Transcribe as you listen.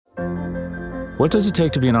What does it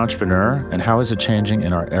take to be an entrepreneur, and how is it changing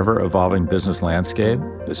in our ever-evolving business landscape?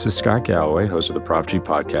 This is Scott Galloway, host of the Prop G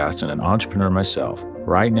podcast and an entrepreneur myself.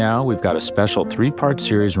 Right now, we've got a special 3-part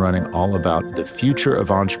series running all about the future of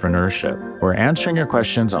entrepreneurship. We're answering your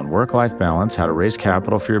questions on work-life balance, how to raise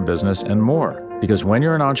capital for your business, and more. Because when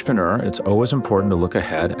you're an entrepreneur, it's always important to look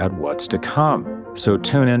ahead at what's to come. So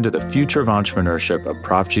tune in to the Future of Entrepreneurship, a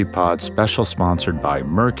Prop G Pod special sponsored by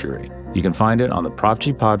Mercury. You can find it on the Prop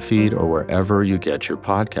G Pod feed or wherever you get your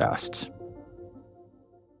podcasts.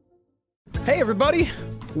 Hey everybody,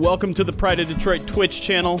 welcome to the Pride of Detroit Twitch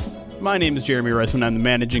channel. My name is Jeremy Reisman. I'm the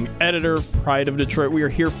managing editor of Pride of Detroit. We are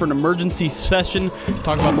here for an emergency session to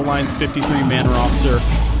talk about the Lions 53-man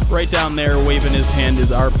roster. Right down there, waving his hand,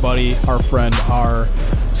 is our buddy, our friend, our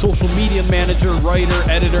social media manager,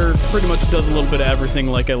 writer, editor, pretty much does a little bit of everything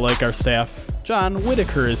like I like our staff. John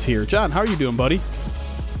Whitaker is here. John, how are you doing, buddy?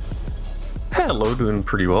 Hello, doing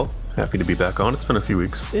pretty well. Happy to be back on. It's been a few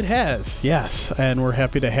weeks. It has, yes, and we're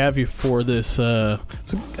happy to have you for this,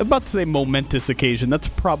 it's about to say momentous occasion. That's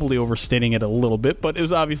probably overstating it a little bit, but it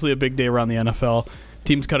was obviously a big day around the NFL.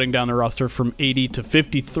 Teams cutting down the roster from 80 to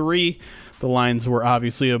 53. The Lions were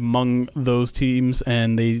obviously among those teams,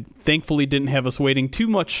 and they thankfully didn't have us waiting too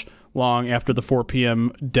much long after the 4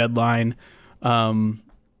 p.m. deadline.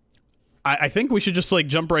 I think we should just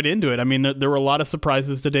jump right into it. I mean, there were a lot of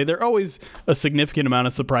surprises today. There are always a significant amount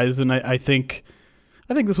of surprises, and I think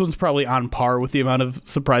this one's probably on par with the amount of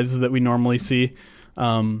surprises that we normally see.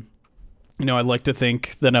 I'd like to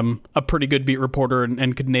think that I'm a pretty good beat reporter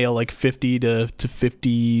and could nail 50 to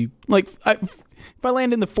 50. If I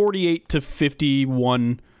land in the 48 to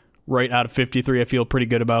 51 right out of 53, I feel pretty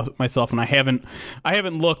good about myself, and I haven't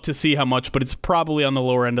looked to see how much, but it's probably on the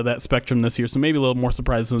lower end of that spectrum this year, so maybe a little more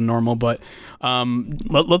surprises than normal. But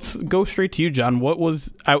let's go straight to you, John. What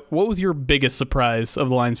was your biggest surprise of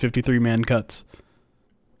the Lions 53-man cuts?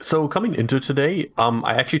 So coming into today,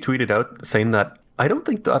 I actually tweeted out saying that I don't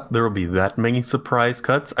think that there will be that many surprise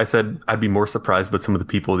cuts. I said I'd be more surprised by some of the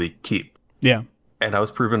people they keep. Yeah. And I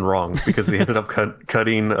was proven wrong because they ended up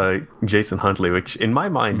cutting Jason Huntley, which in my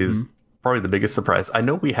mind is probably the biggest surprise. I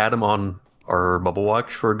know we had him on our bubble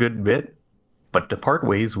watch for a good bit, but to part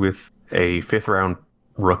ways with a 5th-round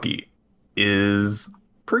rookie is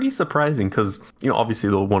pretty surprising because,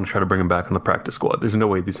 obviously they'll want to try to bring him back on the practice squad. There's no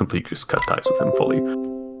way they simply just cut ties with him fully.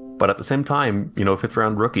 But at the same time, a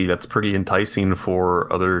 5th-round rookie, that's pretty enticing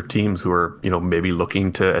for other teams who are, maybe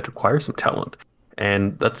looking to acquire some talent.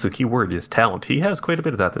 And that's the key word, is talent. He has quite a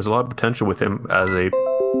bit of that. There's a lot of potential with him as a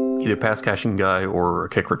either pass catching guy or a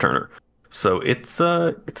kick returner. So it's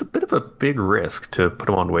a bit of a big risk to put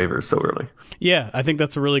him on waivers so early. Yeah, I think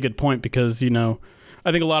that's a really good point because,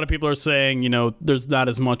 I think a lot of people are saying, there's not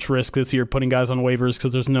as much risk this year putting guys on waivers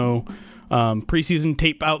because there's no preseason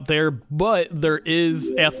tape out there, but there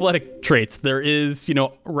is athletic traits. There is,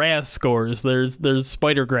 RAS scores. There's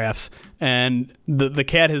spider graphs. And the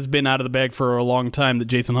cat has been out of the bag for a long time that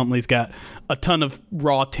Jason Huntley's got a ton of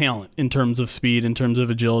raw talent in terms of speed, in terms of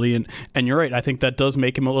agility. And you're right. I think that does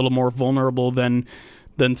make him a little more vulnerable than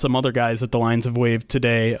some other guys that the Lions have waived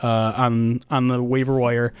today on the waiver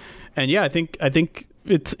wire. And yeah, I think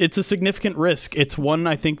it's a significant risk. It's one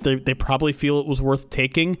I think they probably feel it was worth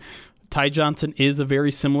taking. Ty Johnson is a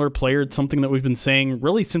very similar player. It's something that we've been saying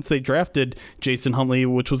really since they drafted Jason Huntley,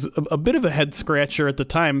 which was a bit of a head scratcher at the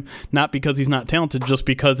time, not because he's not talented, just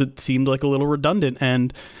because it seemed like a little redundant.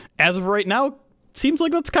 And as of right now, seems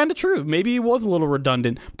like that's kind of true. Maybe he was a little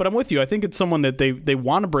redundant, but I'm with you. I think it's someone that they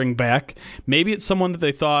want to bring back. Maybe it's someone that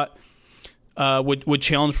they thought would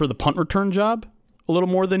challenge for the punt return job a little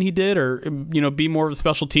more than he did, or be more of a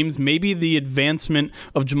special teams. Maybe the advancement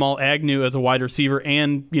of Jamal Agnew as a wide receiver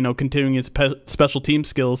and continuing his special team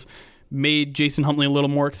skills made Jason Huntley a little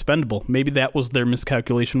more expendable. Maybe that was their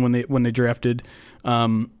miscalculation when they drafted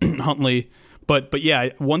Huntley. But yeah,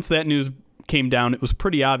 once that news came down, it was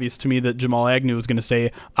pretty obvious to me that Jamal Agnew was going to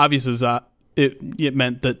stay. Obviously, it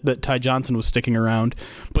meant that Ty Johnson was sticking around.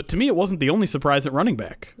 But to me, it wasn't the only surprise at running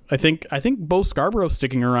back. I think Bo Scarborough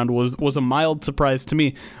sticking around was a mild surprise to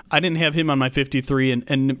me. I didn't have him on my 53,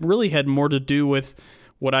 and it really had more to do with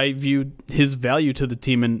what I viewed his value to the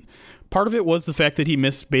team. And part of it was the fact that he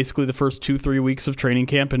missed basically the first 2-3 weeks of training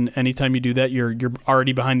camp, and anytime you do that, you're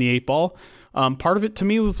already behind the 8 ball. Part of it to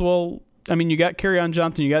me was, you got Kerryon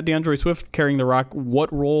Johnson, you got DeAndre Swift carrying the rock.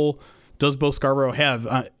 What role does Bo Scarborough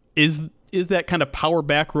have? Is that kind of power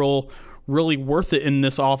back role really worth it in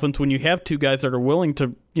this offense when you have two guys that are willing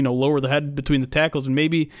to, lower the head between the tackles? And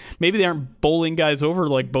maybe they aren't bowling guys over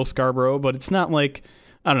like Bo Scarborough, but it's not like,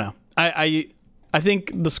 I don't know. I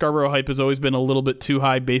think the Scarborough hype has always been a little bit too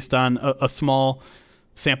high based on a small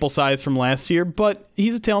sample size from last year, but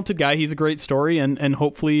he's a talented guy. He's a great story, and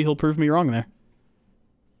hopefully he'll prove me wrong there.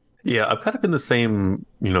 Yeah, I'm kind of in the same,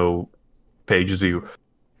 page as you.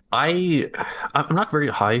 I'm not very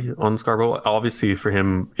high on Scarborough. Obviously, for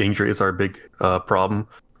him, injuries are a big problem,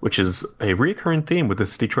 which is a recurring theme with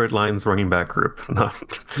this Detroit Lions running back group.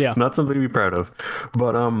 Not something to be proud of.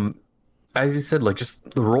 But as you said, like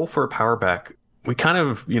just the role for a power back, we kind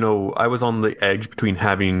of, I was on the edge between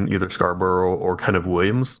having either Scarborough or kind of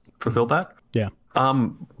Williams fulfill that. Yeah.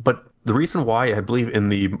 But the reason why I believe in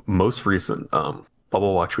the most recent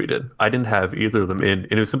Bubble Watch we did, I didn't have either of them in,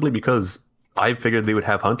 and it was simply because I figured they would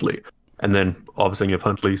have Huntley. And then obviously you have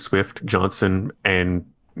Huntley, Swift, Johnson, and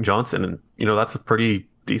Johnson. And, that's a pretty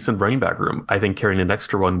decent running back room. I think carrying an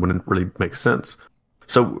extra one wouldn't really make sense.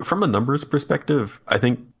 So from a numbers perspective, I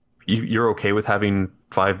think you're okay with having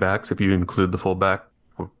 5 backs if you include the fullback,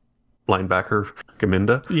 linebacker,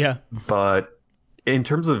 Gaminda. Yeah. But in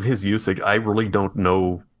terms of his usage, I really don't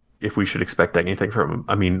know if we should expect anything from him.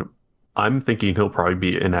 I mean, I'm thinking he'll probably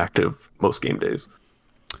be inactive most game days.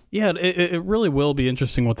 Yeah, it really will be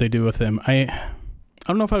interesting what they do with him. I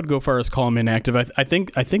don't know if I would go far as call him inactive. I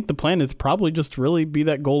think the plan is probably just really be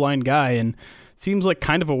that goal line guy, and it seems like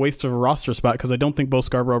kind of a waste of a roster spot because I don't think Bo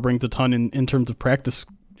Scarborough brings a ton in terms of practice.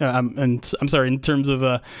 In terms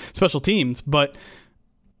of special teams, but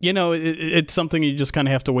it's something you just kind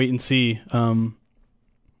of have to wait and see.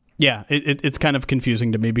 It's kind of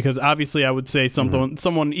confusing to me because obviously I would say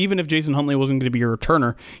someone, even if Jason Huntley wasn't going to be a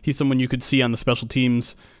returner, he's someone you could see on the special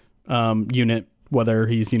teams unit, whether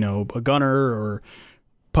he's a gunner or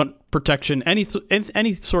punt protection, any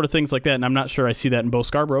sort of things like that. And I'm not sure I see that in Bo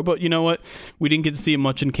Scarborough, but you know what? We didn't get to see him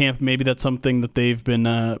much in camp. Maybe that's something that they've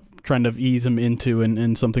been trying to ease him into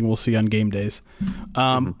and something we'll see on game days.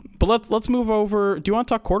 But let's move over. Do you want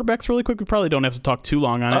to talk quarterbacks really quick? We probably don't have to talk too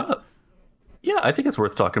long on it. Yeah, I think it's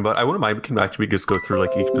worth talking about. I wouldn't mind. We can actually just go through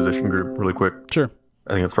like each position group really quick. Sure.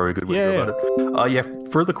 I think that's probably a good way to go about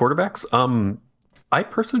it. For the quarterbacks, I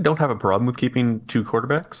personally don't have a problem with keeping 2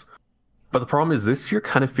 quarterbacks. But the problem is this year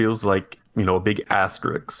kind of feels like, a big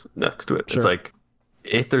asterisk next to it. Sure. It's like,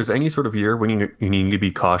 if there's any sort of year when you need to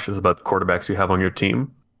be cautious about the quarterbacks you have on your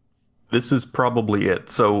team, this is probably it.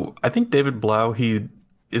 So I think David Blau, he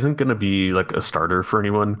isn't going to be like a starter for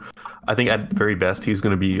anyone. I think at very best, he's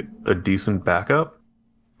going to be a decent backup.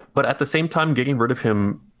 But at the same time, getting rid of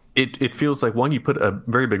him, it feels like, one, you put a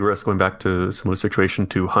very big risk going back to a similar situation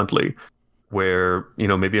to Huntley, where,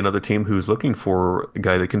 maybe another team who's looking for a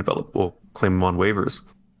guy that can develop will claim him on waivers.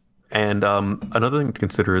 And another thing to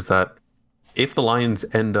consider is that if the Lions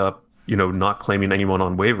end up, not claiming anyone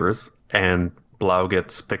on waivers and Blau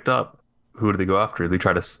gets picked up, who do they go after? They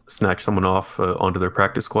try to snatch someone off onto their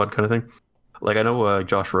practice squad kind of thing. Like, I know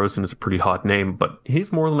Josh Rosen is a pretty hot name, but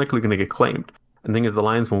he's more than likely going to get claimed. And the thing is, the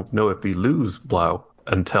Lions won't know if they lose Blau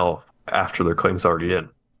until after their claim's already in.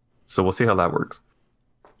 So we'll see how that works.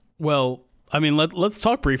 Well, I mean, let's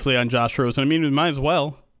talk briefly on Josh Rosen. I mean, we might as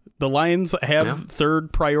well. The Lions have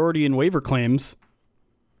third priority in waiver claims.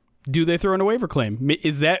 Do they throw in a waiver claim?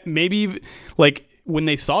 Is that maybe, like, when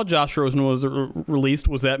they saw Josh Rosen was released,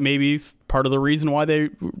 was that maybe part of the reason why they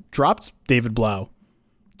dropped David Blau?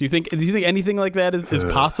 Do you think anything like that is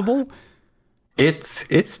possible?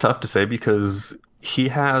 It's tough to say because he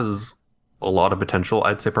has a lot of potential.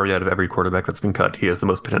 I'd say probably out of every quarterback that's been cut, he has the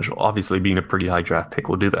most potential. Obviously, being a pretty high draft pick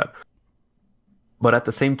will do that. But at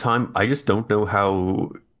the same time, I just don't know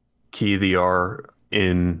how key they are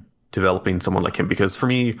in developing someone like him. Because for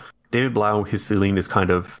me, David Blau, his ceiling is kind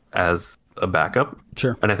of as a backup.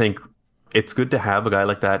 Sure. And I think it's good to have a guy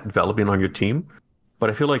like that developing on your team. But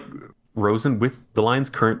I feel like Rosen, with the Lions'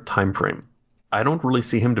 current time frame, I don't really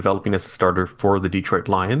see him developing as a starter for the Detroit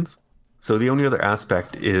Lions. So the only other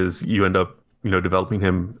aspect is you end up, developing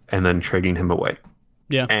him and then trading him away.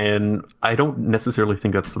 Yeah. And I don't necessarily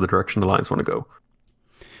think that's the direction the Lions want to go.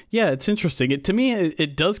 Yeah, it's interesting. To me,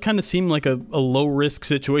 it does kind of seem like a low-risk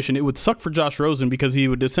situation. It would suck for Josh Rosen because he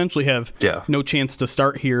would essentially have no chance to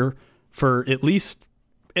start here for at least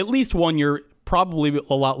 1 year, probably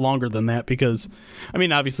a lot longer than that because, I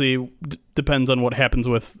mean, obviously depends on what happens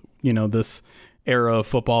with, this era of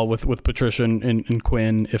football with Patricia and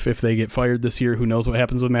Quinn. If they get fired this year, who knows what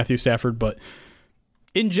happens with Matthew Stafford. But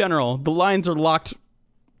in general, the Lions are locked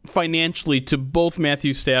financially to both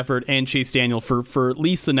Matthew Stafford and Chase Daniel for at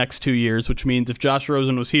least the next 2 years, which means if Josh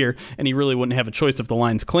Rosen was here, and he really wouldn't have a choice if the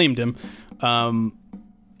Lions claimed him,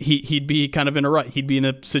 he'd be kind of in a rut. He'd be in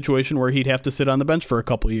a situation where he'd have to sit on the bench for a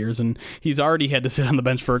couple of years, and he's already had to sit on the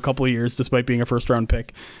bench for a couple of years despite being a first-round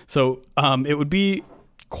pick. So it would be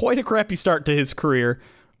quite a crappy start to his career.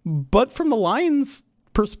 But from the Lions'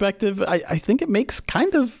 perspective, I think it makes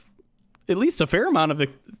kind of at least a fair amount of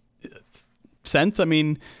sense. I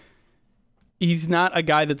mean, he's not a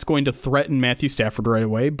guy that's going to threaten Matthew Stafford right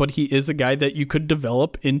away, but he is a guy that you could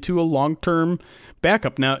develop into a long-term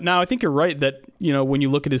backup. Now I think you're right that, when you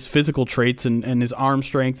look at his physical traits and his arm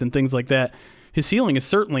strength and things like that, his ceiling is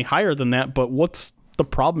certainly higher than that, but what's the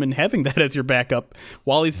problem in having that as your backup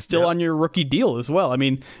while he's still on your rookie deal as well? I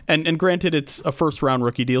mean, and granted, it's a first-round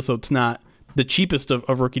rookie deal, so it's not the cheapest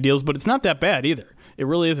of rookie deals, but it's not that bad either. It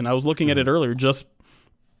really isn't. I was looking at it earlier just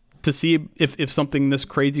to see if something this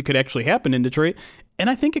crazy could actually happen in Detroit, and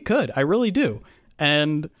I think it could. I really do.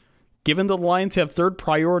 And given the Lions have third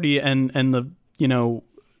priority and the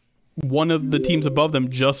one of the teams above them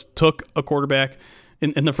just took a quarterback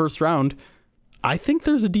in the first round, I think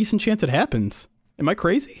there's a decent chance it happens. Am I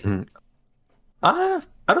crazy? I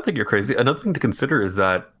don't think you're crazy. Another thing to consider is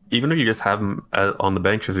that even if you just have him on the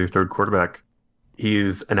bench as your third quarterback,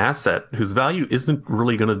 he's an asset whose value isn't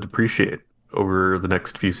really going to depreciate over the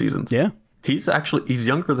next few seasons. Yeah. He's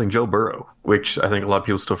younger than Joe Burrow, which I think a lot of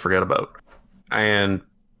people still forget about. And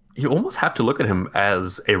you almost have to look at him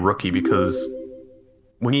as a rookie because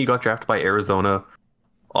when he got drafted by Arizona,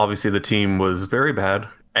 obviously the team was very bad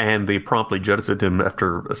and they promptly jettisoned him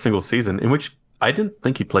after a single season, in which I didn't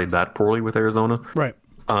think he played that poorly with Arizona. Right.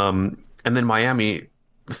 And then Miami,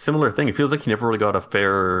 similar thing. It feels like he never really got a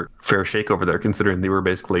fair shake over there, considering they were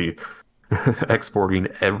basically exporting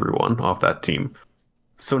everyone off that team.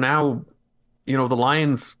 So now, the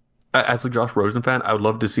Lions, as a Josh Rosen fan, I would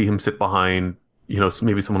love to see him sit behind,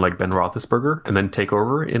 maybe someone like Ben Roethlisberger and then take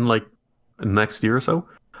over in the next year or so.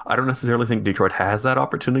 I don't necessarily think Detroit has that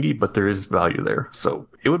opportunity, but there is value there. So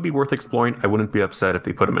it would be worth exploring. I wouldn't be upset if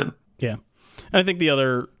they put him in. Yeah. And I think the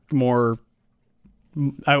other more,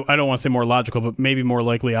 I don't want to say more logical, but maybe more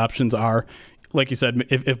likely options are, like you said,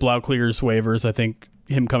 if Blau clears waivers, I think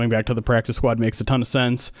him coming back to the practice squad makes a ton of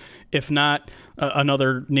sense. If not,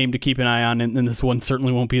 another name to keep an eye on, and this one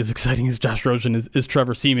certainly won't be as exciting as Josh Rosen, is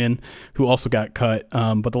Trevor Seaman, who also got cut.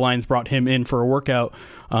 But the Lions brought him in for a workout,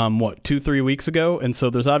 2-3 weeks ago, and so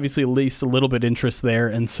there's obviously at least a little bit interest there.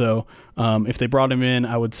 And so if they brought him in,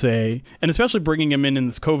 I would say, and especially bringing him in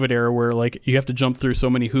this COVID era where you have to jump through so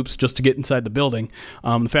many hoops just to get inside the building,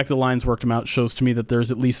 the fact that the Lions worked him out shows to me that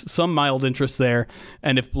there's at least some mild interest there.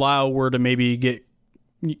 And if Blau were to maybe get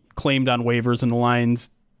claimed on waivers and the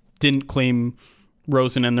Lions didn't claim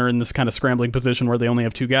Rosen and they're in this kind of scrambling position where they only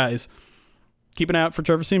have two guys, keep an eye out for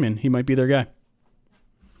Trevor Seaman. He might be their guy.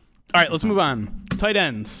 All right, let's move on. Tight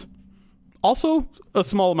ends. Also a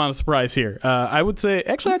small amount of surprise here. I'd say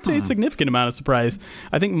a significant amount of surprise.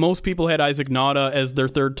 I think most people had Isaac Nauta as their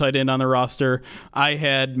third tight end on their roster. I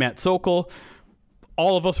had Matt Sokol.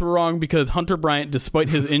 All of us were wrong because Hunter Bryant, despite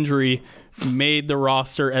his injury, made the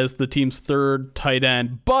roster as the team's third tight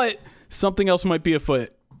end. But something else might be afoot.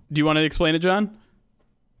 Do you want to explain it, John?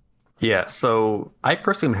 Yeah, so I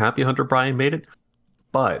personally am happy Hunter Bryant made it.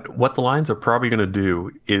 But what the Lions are probably going to do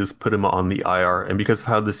is put him on the IR. And because of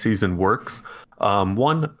how the season works,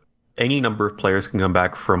 one, any number of players can come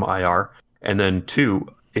back from IR. And then two,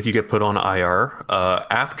 if you get put on IR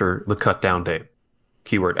after the cut-down day,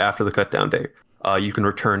 keyword, after the cut-down day, you can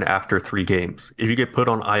return after 3 games. If you get put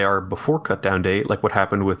on IR before cut-down day, like what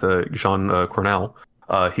happened with Jean Cornell,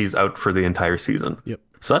 he's out for the entire season. Yep.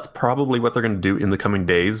 So that's probably what they're going to do in the coming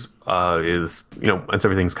days once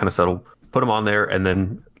everything's kind of settled, put him on there, and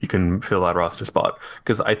then you can fill that roster spot.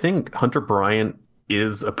 Because I think Hunter Bryant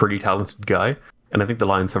is a pretty talented guy, and I think the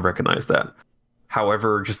Lions have recognized that.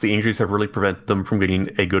 However, just the injuries have really prevented them from getting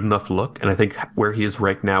a good enough look, and I think where he is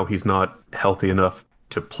right now, he's not healthy enough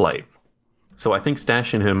to play. So I think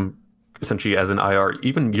stashing him essentially as an IR,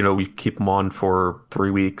 even, we keep him on for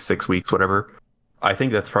 3 weeks, 6 weeks, whatever, I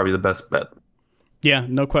think that's probably the best bet. Yeah,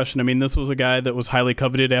 no question. I mean, this was a guy that was highly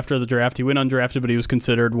coveted after the draft. He went undrafted, but he was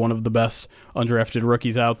considered one of the best undrafted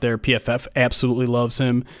rookies out there. PFF absolutely loves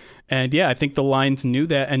him. And yeah, I think the Lions knew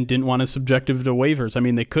that and didn't want to subject him to waivers. I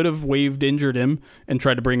mean, they could have injured him and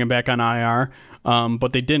tried to bring him back on IR,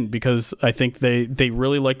 but they didn't because I think they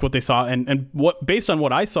really liked what they saw. And what based on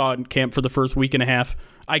what I saw in camp for the first week and a half,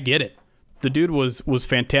 I get it. The dude was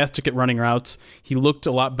fantastic at running routes. He looked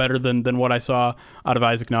a lot better than what I saw out of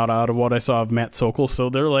Isaac Nauta, out of what I saw of Matt Sokol. So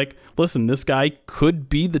they're like, listen, this guy could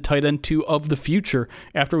be the tight end 2 of the future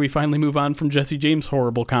after we finally move on from Jesse James'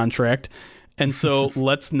 horrible contract. And so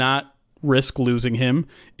let's not risk losing him.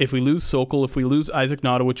 If we lose Sokol, if we lose Isaac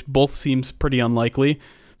Nauta, which both seems pretty unlikely,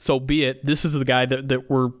 so be it. This is the guy that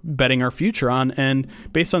we're betting our future on. And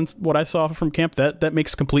based on what I saw from camp, that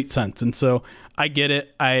makes complete sense. And so I get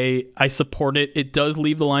it. I support it. It does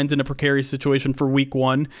leave the Lions in a precarious situation for week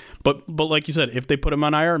 1. But like you said, if they put him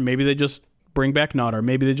on IR, maybe they just bring back Naughter.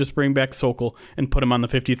 Maybe they just bring back Sokol and put him on the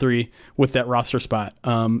 53 with that roster spot.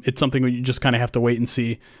 It's something you just kind of have to wait and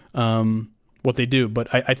see what they do.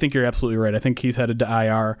 But I think you're absolutely right. I think he's headed to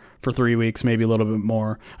IR for 3 weeks, maybe a little bit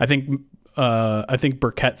more. I think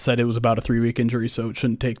Burkett said it was about a 3-week injury, so it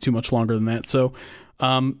shouldn't take too much longer than that. So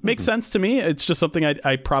makes sense to me. It's just something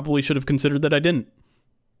I probably should have considered that I didn't.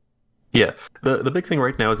 Yeah. The big thing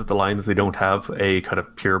right now is that the Lions, they don't have a kind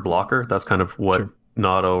of pure blocker. That's kind of what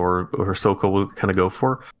Nato or Sokol will kind of go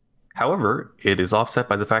for. However, it is offset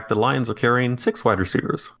by the fact that the Lions are carrying 6 wide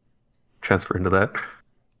receivers. Transfer into that.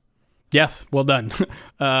 Yes, well done. So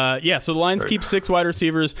the Lions keep 6 wide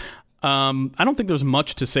receivers. I don't think there's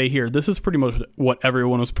much to say here. This is pretty much what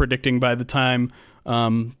everyone was predicting by the time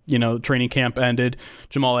training camp ended.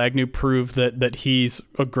 Jamal Agnew proved that he's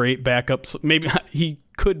a great backup. Maybe he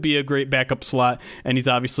could be a great backup slot, and he's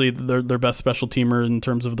obviously their best special teamer in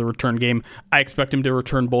terms of the return game. I expect him to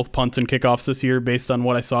return both punts and kickoffs this year based on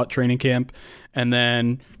what I saw at training camp. And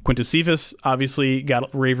then Quintez Cephas obviously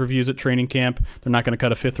got rave reviews at training camp. They're not going to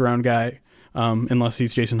cut a 5th-round guy unless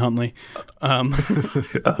he's Jason Huntley. I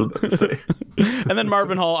was about to say. And then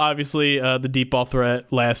Marvin Hall, obviously the deep ball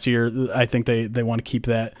threat last year. I think they want to keep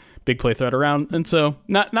that big play threat around. And so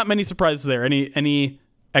not many surprises there. Any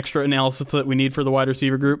extra analysis that we need for the wide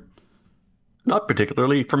receiver group? Not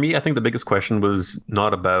particularly. For me, I think the biggest question was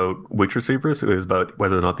not about which receivers, it was about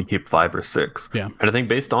whether or not they keep 5 or 6. Yeah. And I think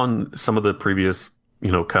based on some of the previous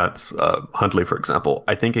cuts, Huntley, for example,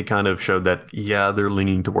 I think it kind of showed that, they're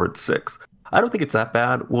leaning towards 6. I don't think it's that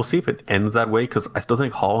bad. We'll see if it ends that way, because I still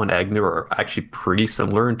think Hall and Agnew are actually pretty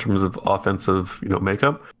similar in terms of offensive,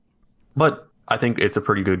 makeup. But I think it's a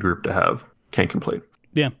pretty good group to have. Can't complain.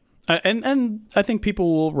 Yeah. And I think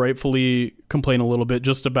people will rightfully complain a little bit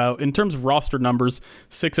just about, in terms of roster numbers,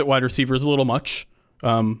 6 at wide receiver is a little much.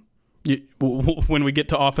 When we get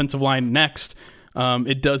to offensive line next,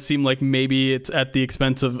 it does seem like maybe it's at the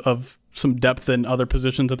expense of some depth in other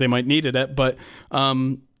positions that they might need it at. But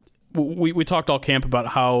we talked all camp about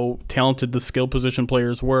how talented the skill position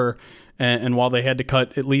players were. And while they had to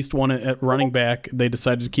cut at least one at running back, they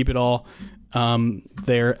decided to keep it all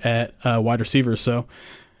there at wide receivers. So,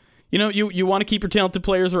 you want to keep your talented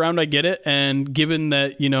players around. I get it. And given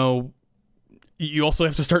that, you also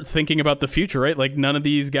have to start thinking about the future, right? Like, none of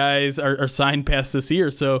these guys are signed past this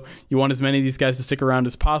year. So you want as many of these guys to stick around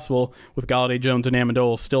as possible, with Golladay, Jones, and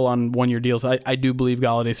Amendola still on 1-year deals. I do believe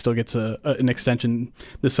Golladay still gets an extension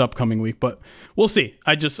this upcoming week, but we'll see.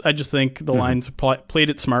 I just think the Lions played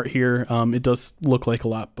it smart here. It does look like a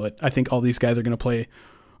lot, but I think all these guys are going to play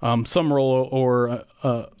some role or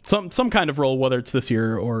some kind of role, whether it's this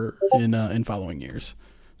year or in following years.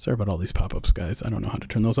 Sorry about all these pop-ups, guys. I don't know how to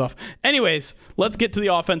turn those off. Anyways, let's get to the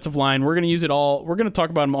offensive line. We're going to use it all. We're going to talk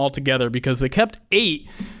about them all together because they kept 8.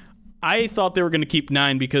 I thought they were going to keep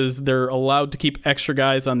 9 because they're allowed to keep extra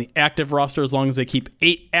guys on the active roster as long as they keep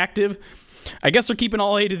 8 active. I guess they're keeping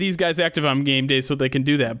all 8 of these guys active on game day so they can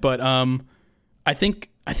do that. But I think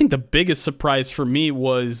the biggest surprise for me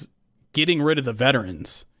was getting rid of the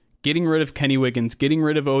veterans. Getting rid of Kenny Wiggins, getting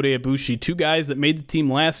rid of Ode Ibushi, 2 guys that made the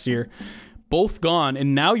team last year, both gone.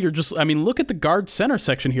 And now you're just, look at the guard center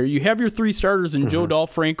section here. You have your 3 starters in Joe Dahl,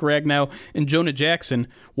 Frank Ragnow, and Jonah Jackson.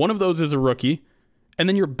 One of those is a rookie. And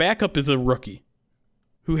then your backup is a rookie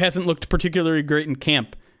who hasn't looked particularly great in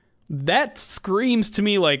camp. That screams to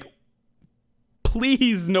me like,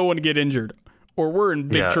 please no one get injured or we're in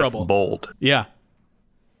big trouble. It's bold. Yeah.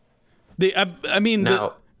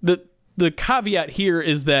 The caveat here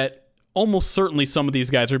is that almost certainly some of these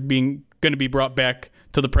guys are going to be brought back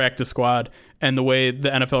to the practice squad, and the way the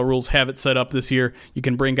NFL rules have it set up this year, you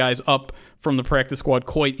can bring guys up from the practice squad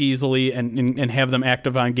quite easily and have them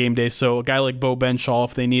active on game day. So a guy like Bo Benshaw,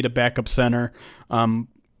 if they need a backup center,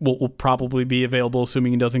 will probably be available,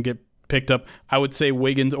 assuming he doesn't get picked up. I would say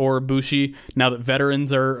Wiggins or Ibushi. Now that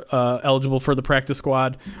veterans are eligible for the practice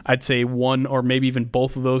squad, I'd say one or maybe even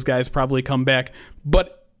both of those guys probably come back.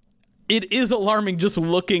 But it is alarming just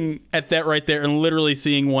looking at that right there and literally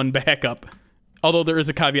seeing one backup, although there is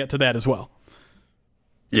a caveat to that as well.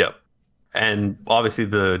 Yeah. And obviously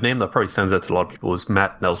the name that probably stands out to a lot of people is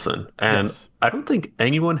Matt Nelson. And yes. I don't think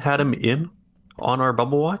anyone had him in on our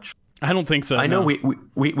Bubble Watch. I don't think so. I know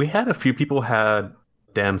we had a few people had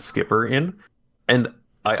Dan Skipper in, and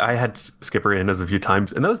I had Skipper in as a few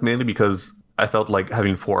times, and that was mainly because I felt like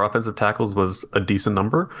having 4 offensive tackles was a decent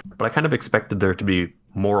number, but I kind of expected there to be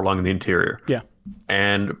more along the interior. Yeah.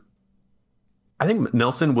 And I think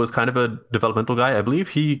Nelson was kind of a developmental guy. I believe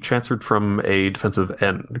he transferred from a defensive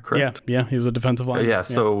end, correct? Yeah, he was a defensive lineman.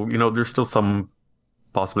 So, there's still some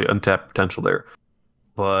possibly untapped potential there.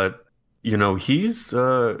 But, he's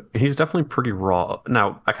definitely pretty raw.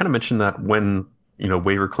 Now, I kind of mentioned that when,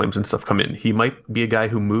 waiver claims and stuff come in, he might be a guy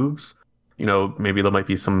who moves. Maybe there might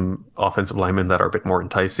be some offensive linemen that are a bit more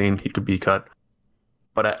enticing. He could be cut.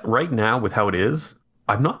 But right now, with how it is,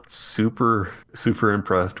 I'm not super, super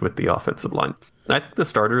impressed with the offensive line. I think the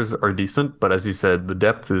starters are decent, but as you said, the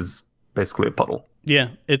depth is basically a puddle. Yeah,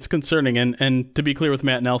 it's concerning. And to be clear with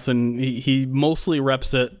Matt Nelson, he mostly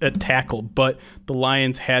reps at tackle, but the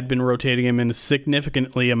Lions had been rotating him in a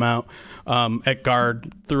significantly amount at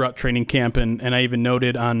guard throughout training camp. And I even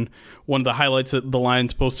noted on one of the highlights that the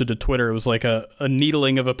Lions posted to Twitter, it was like a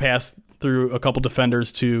needling of a pass through a couple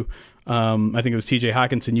defenders to, I think it was TJ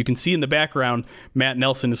Hawkinson. You can see in the background, Matt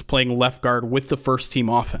Nelson is playing left guard with the first team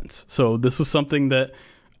offense. So this was something that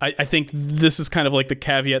I think this is kind of like the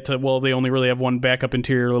caveat to, well, they only really have one backup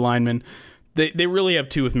interior lineman. They really have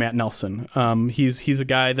two with Matt Nelson. He's a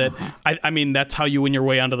guy that, I mean, that's how you win your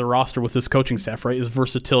way onto the roster with this coaching staff, right? Is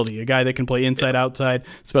versatility. A guy that can play inside, outside,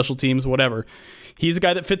 special teams, whatever. He's a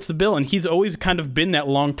guy that fits the bill, and he's always kind of been that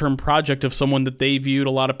long-term project of someone that they viewed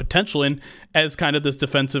a lot of potential in as kind of this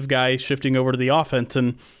defensive guy shifting over to the offense.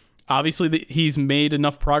 And obviously he's made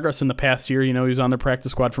enough progress in the past year. He was on the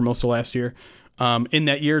practice squad for most of last year. In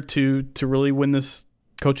that year to really win this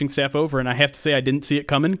coaching staff over. And I have to say, I didn't see it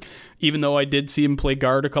coming, even though I did see him play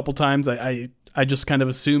guard a couple times. I just kind of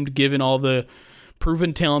assumed, given all the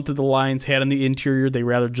proven talent that the Lions had in the interior, they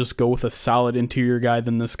rather just go with a solid interior guy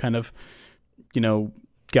than this kind of,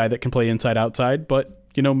 guy that can play inside, outside. But,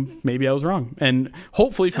 maybe I was wrong. And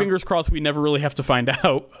hopefully, fingers crossed, we never really have to find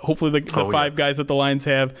out. Hopefully the five guys that the Lions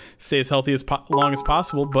have stay as healthy as long as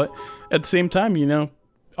possible. But at the same time,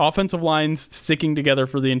 offensive lines sticking together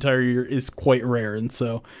for the entire year is quite rare. And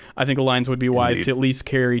so I think the Lions would be wise to at least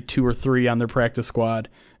carry 2 or 3 on their practice squad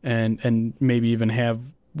and maybe even have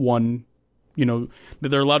one, that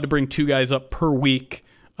they're allowed to bring 2 guys up per week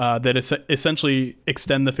that essentially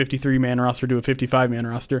extend the 53-man roster to a 55-man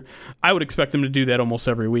roster. I would expect them to do that almost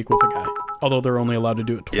every week with a guy, although they're only allowed to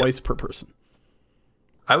do it twice per person.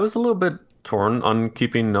 I was a little bit torn on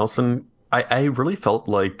keeping Nelson. I really felt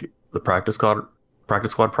like the practice squad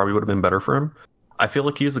probably would have been better for him. I feel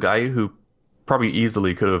like he's a guy who probably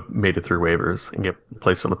easily could have made it through waivers and get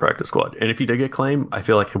placed on the practice squad. And if he did get claimed, I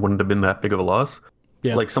feel like it wouldn't have been that big of a loss.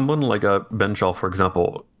 Yeah. Like someone like a Ben Shaw, for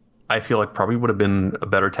example, I feel like probably would have been a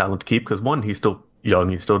better talent to keep because, one, he's still young,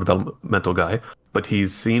 he's still a developmental guy, but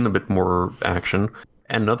he's seen a bit more action.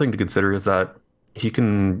 And another thing to consider is that he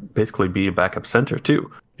can basically be a backup center too.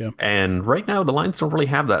 Yeah. And right now, the Lions don't really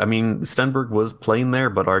have that. I mean, Stenberg was playing there,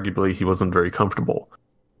 but arguably he wasn't very comfortable.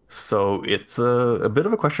 So it's a bit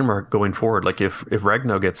of a question mark going forward. Like if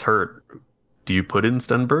Ragnow gets hurt, do you put in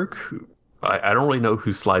Stenberg? I don't really know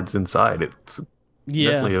who slides inside. It's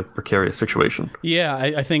definitely a precarious situation. Yeah,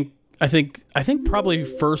 I think probably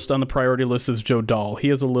first on the priority list is Joe Dahl. He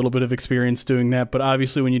has a little bit of experience doing that, but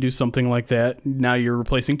obviously when you do something like that, now you're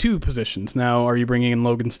replacing 2 positions. Now, are you bringing in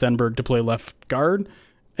Logan Stenberg to play left guard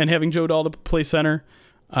and having Joe Dahl to play center?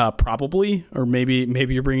 Probably. Or maybe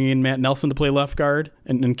you're bringing in Matt Nelson to play left guard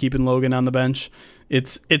and keeping Logan on the bench.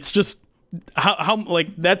 It's just how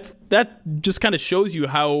like that just kind of shows you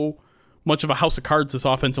how much of a house of cards this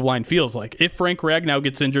offensive line feels like. If Frank Ragnow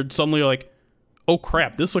gets injured, suddenly you're like, oh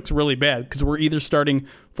crap, this looks really bad, because we're either starting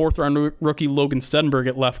 4th-round rookie Logan Stenberg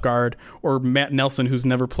at left guard or Matt Nelson, who's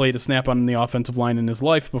never played a snap on the offensive line in his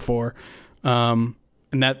life before, and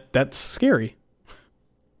that's scary.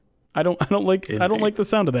 I don't like the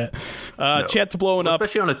sound of that. No. Chat's blowing up,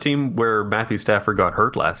 especially on a team where Matthew Stafford got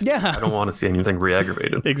hurt last year. I don't want to see anything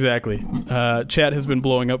re-aggravated. Exactly. Chat has been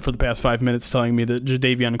blowing up for the past 5 minutes, telling me that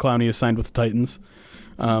Jadeveon Clowney is signed with the Titans.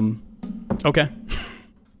 Okay.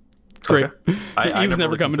 Great. Okay. I was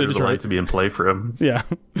never coming to Detroit to be in play for him. Yeah.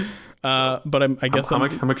 But I guess how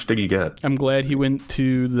much did he get? I'm glad he went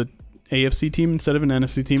to the AFC team instead of an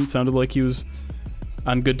NFC team. It sounded like he was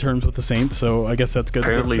on good terms with the Saints, so I guess that's good.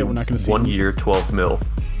 Apparently, that we're not going to see 1 year, $12 million.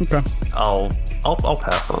 Okay. I'll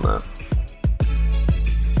pass on that.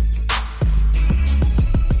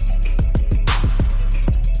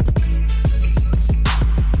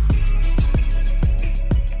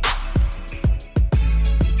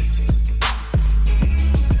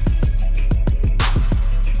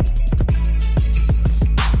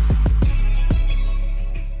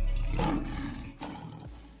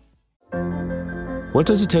 What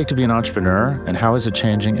does it take to be an entrepreneur, and how is it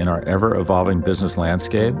changing in our ever-evolving business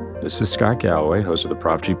landscape? This is Scott Galloway, host of the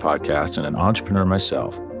Prop G podcast and an entrepreneur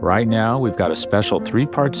myself. Right now, we've got a special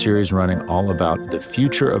 3-part series running all about the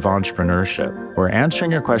future of entrepreneurship. We're answering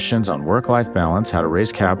your questions on work-life balance, how to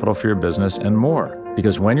raise capital for your business, and more.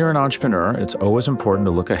 Because when you're an entrepreneur, it's always important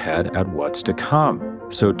to look ahead at what's to come.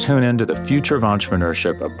 So tune in to the Future of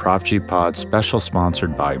Entrepreneurship, a Prop G Pod special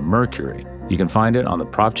sponsored by Mercury. You can find it on the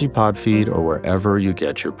Prop G Pod feed or wherever you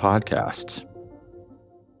get your podcasts.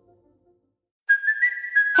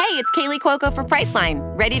 Hey, it's Kaylee Cuoco for Priceline.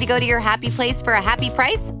 Ready to go to your happy place for a happy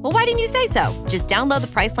price? Well, why didn't you say so? Just download the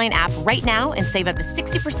Priceline app right now and save up to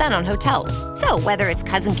 60% on hotels. So whether it's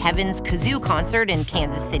Cousin Kevin's Kazoo Concert in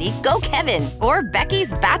Kansas City, go Kevin, or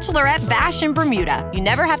Becky's Bachelorette Bash in Bermuda, you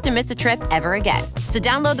never have to miss a trip ever again. So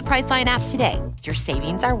download the Priceline app today. Your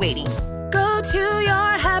savings are waiting. Go to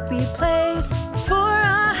your happy place for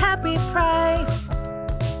a happy price.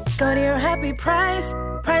 Go to your happy price,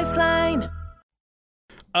 Priceline.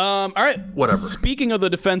 All right. Whatever. Speaking of the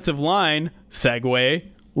defensive line, segue.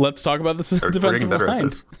 Let's talk about the defensive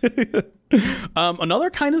line. Another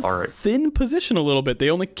kind of thin position a little bit. They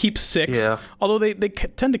only keep 6, although they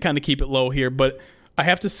tend to kind of keep it low here. But I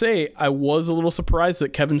have to say, I was a little surprised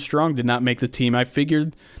that Kevin Strong did not make the team. I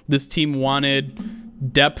figured this team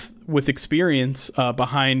wanted depth with experience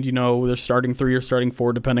behind, their starting 3 or starting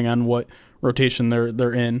 4, depending on what rotation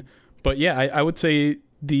they're in. But yeah, I would say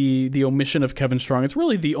the omission of Kevin Strong, it's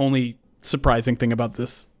really the only surprising thing about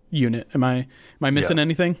this unit. Am I missing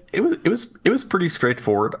anything? It was pretty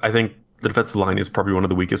straightforward. I think the defensive line is probably one of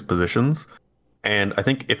the weakest positions, and I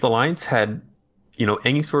think if the Lions had,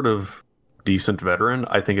 any sort of decent veteran,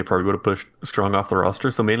 I think it probably would have pushed Strong off the roster.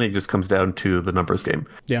 So mainly it just comes down to the numbers game.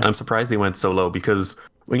 Yeah, and I'm surprised they went so low because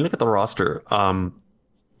when you look at the roster,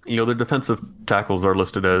 the defensive tackles are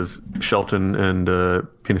listed as Shelton and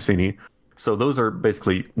Pinacini. So those are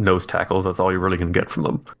basically nose tackles. That's all you're really going to get from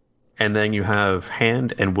them. And then you have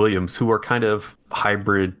Hand and Williams, who are kind of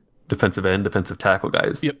hybrid defensive end, defensive tackle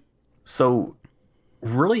guys. Yep. So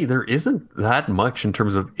really, there isn't that much in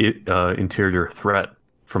terms of interior threat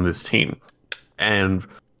from this team. And,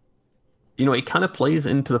 it kind of plays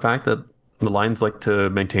into the fact that the Lions like to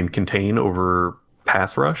contain over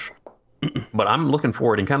pass rush. But I'm looking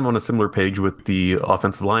forward, and kind of on a similar page with the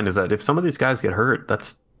offensive line, is that if some of these guys get hurt,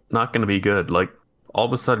 that's not going to be good. Like, all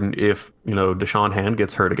of a sudden, if Deshaun Hand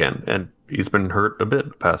gets hurt again, and he's been hurt a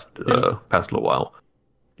bit past a little while,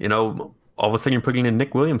 all of a sudden you're putting in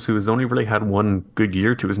Nick Williams, who has only really had one good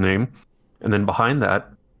year to his name, and then behind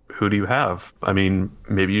that, who do you have? I mean,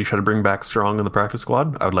 maybe you try to bring back Strong in the practice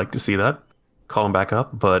squad. I would like to see that, call him back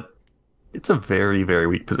up, but it's a very, very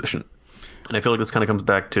weak position. And I feel like this kind of comes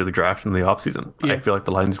back to the draft in the offseason. I feel like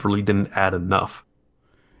the Lions really didn't add enough.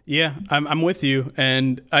 Yeah, I'm with you,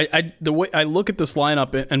 and I the way I look at this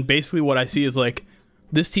lineup, and basically what I see is like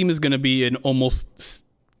this team is going to be an almost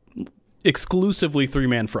exclusively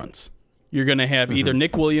 3-man fronts. You're going to have either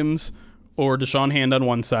Nick Williams or Deshaun Hand on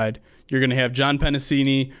one side. You're going to have John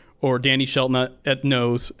Pennicini or Danny Shelton at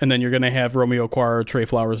nose, and then you're going to have Romeo Okwara or Trey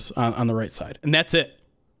Flowers on the right side, and that's it.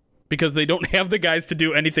 Because they don't have the guys to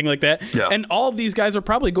do anything like that, and all of these guys are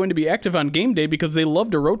probably going to be active on game day because they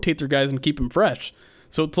love to rotate their guys and keep them fresh.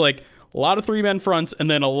 So it's like a lot of 3-man fronts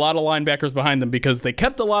and then a lot of linebackers behind them because they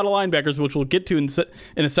kept a lot of linebackers, which we'll get to in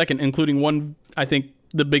a second, including one, I think,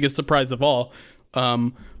 the biggest surprise of all.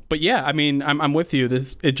 But yeah, I mean, I'm with you.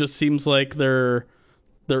 It just seems like they're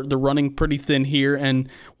running pretty thin here. And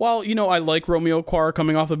while, I like Romeo Okwara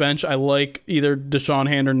coming off the bench, I like either Deshaun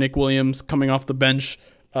Hand or Nick Williams coming off the bench.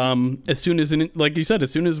 As soon as, like you said,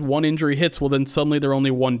 as soon as one injury hits, well, then suddenly they're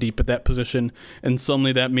only one deep at that position. And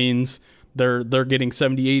suddenly that means they're getting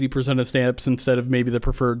 70-80% of snaps instead of maybe the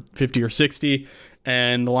preferred 50 or 60,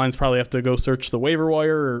 and the Lions probably have to go search the waiver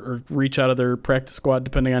wire or reach out of their practice squad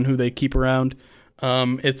depending on who they keep around.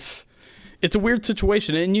 It's a weird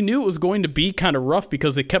situation, and you knew it was going to be kind of rough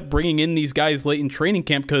because they kept bringing in these guys late in training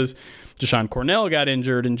camp because Deshaun Cornell got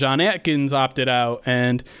injured and John Atkins opted out,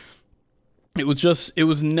 and it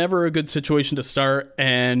was never a good situation to start.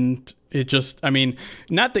 And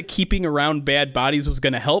not that keeping around bad bodies was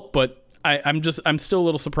going to help, but I'm still a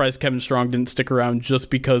little surprised Kevin Strong didn't stick around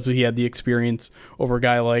just because he had the experience over a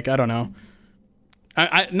guy like, I don't know,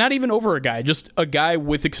 not even over a guy, just a guy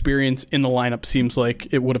with experience in the lineup seems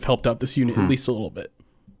like it would have helped out this unit at least a little bit.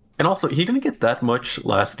 And also, he didn't get that much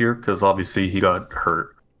last year because obviously he got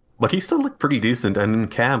hurt, but he still looked pretty decent. And in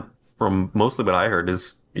camp, from mostly what I heard,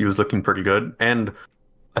 he was looking pretty good. And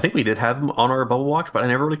I think we did have him on our bubble watch, but I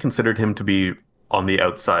never really considered him to be on the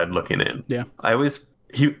outside looking in. Yeah,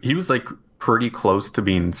 he was like pretty close to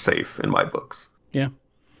being safe in my books. Yeah.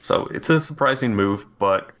 So it's a surprising move,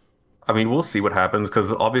 but I mean, we'll see what happens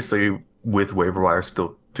because obviously with waiver wire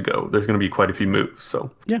still to go, there's going to be quite a few moves.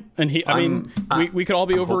 So yeah, and we could all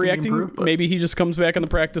be overreacting. Improve, maybe he just comes back in the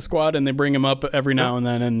practice squad and they bring him up every now and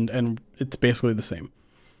then, and it's basically the same.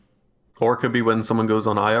 Or it could be when someone goes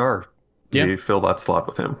on IR. They fill that slot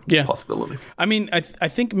with him. Yeah. Possibility. I mean, I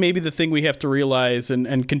think maybe the thing we have to realize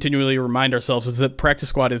and continually remind ourselves is that practice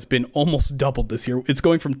squad has been almost doubled this year. It's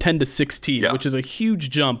going from 10 to 16, which is a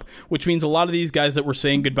huge jump, which means a lot of these guys that we're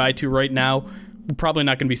saying goodbye to right now, we're probably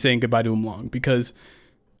not going to be saying goodbye to them long because,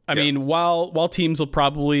 I mean, while teams will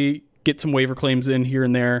probably get some waiver claims in here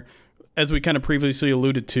and there, as we kind of previously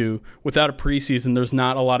alluded to, without a preseason, there's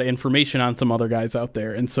not a lot of information on some other guys out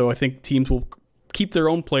there. And so I think teams will keep their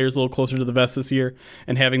own players a little closer to the vest this year,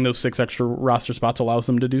 and having those 6 extra roster spots allows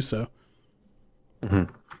them to do so.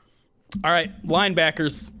 Mm-hmm. All right,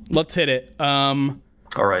 linebackers, let's hit it. All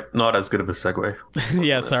right, not as good of a segue.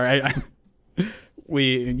 Yeah, sorry.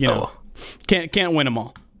 We can't win them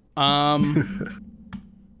all. I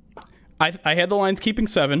had the Lions keeping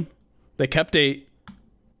 7. They kept 8,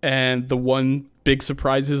 and the one big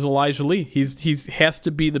surprise is Elijah Lee. He's has to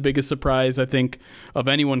be the biggest surprise, I think, of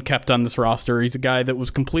anyone kept on this roster. He's a guy that was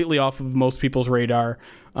completely off of most people's radar.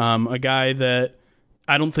 A guy that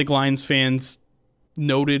I don't think Lions fans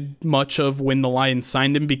noted much of when the Lions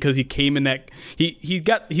signed him because he came in that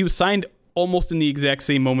he was signed almost in the exact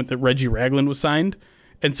same moment that Reggie Ragland was signed,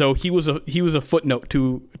 and so he was a footnote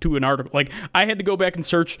to an article. Like I had to go back and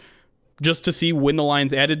search just to see when the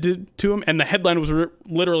Lions added to him, and the headline was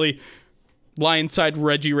literally Lions side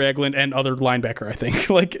Reggie Ragland and other linebacker, I think.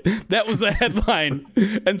 Like, that was the headline.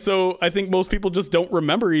 And so I think most people just don't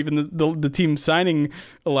remember even the team signing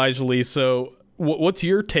Elijah Lee. So what's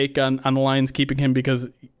your take on the Lions keeping him? Because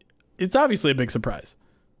it's obviously a big surprise.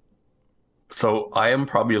 So I am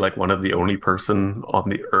probably like one of the only person on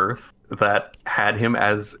the earth that had him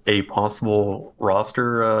as a possible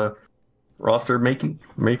roster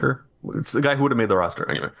maker. It's the guy who would have made the roster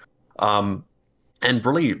anyway. And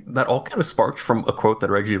really, that all kind of sparked from a quote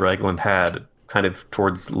that Reggie Ragland had kind of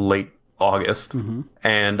towards late August. Mm-hmm.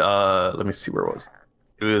 And let me see where it was.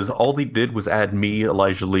 It was, all they did was add me,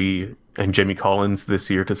 Elijah Lee, and Jamie Collins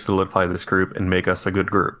this year to solidify this group and make us a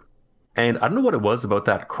good group. And I don't know what it was about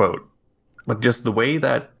that quote, but just the way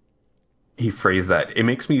that he phrased that, it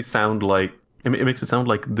makes me sound like, it makes it sound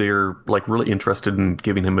like they're like really interested in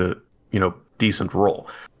giving him a, decent role.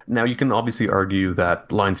 Now, you can obviously argue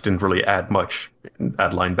that Lions didn't really add much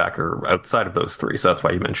at linebacker outside of those 3, so that's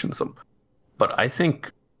why he mentions them. But I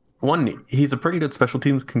think, one, he's a pretty good special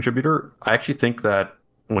teams contributor. I actually think that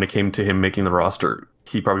when it came to him making the roster,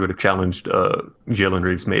 he probably would have challenged Jalen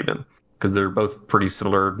Reeves-Maybin, because they're both pretty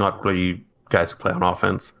similar, not really guys who play on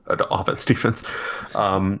offense, defense.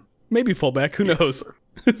 Maybe fullback, who knows?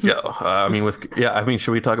 Should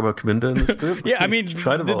we talk about Kabinda in this group? Yeah, I mean,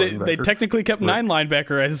 they technically kept 9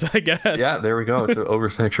 linebackers, I guess. Yeah, there we go. It's an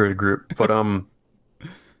oversaturated group. But,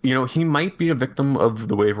 he might be a victim of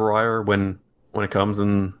the waiver wire when it comes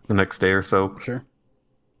in the next day or so. Sure.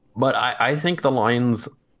 But I think the Lions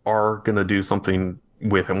are going to do something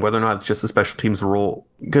with him, whether or not it's just a special teams role.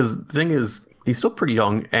 Because the thing is, he's still pretty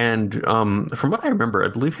young, and from what I remember, I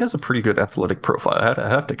believe he has a pretty good athletic profile. I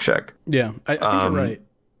have to check. Yeah, I think you're right.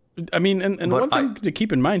 I mean, and one thing to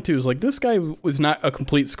keep in mind, too, is, like, this guy was not a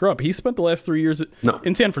complete scrub. He spent the last 3 years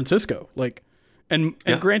in San Francisco. Like, and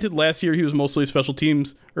granted, last year he was mostly a special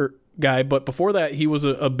teams guy, but before that, he was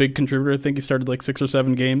a big contributor. I think he started, like, 6 or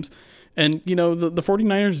 7 games. And, the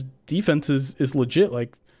 49ers defense is legit.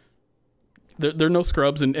 Like, they're no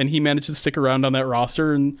scrubs, and he managed to stick around on that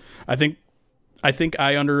roster, and I think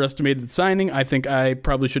I underestimated the signing. I think I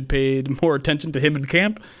probably should pay more attention to him in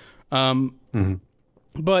camp.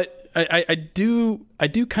 But I do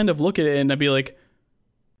kind of look at it and I'd be like,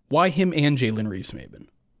 why him and Jalen Reeves-Maybin?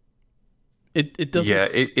 It doesn't. Yeah,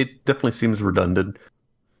 it definitely seems redundant.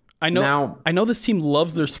 I know this team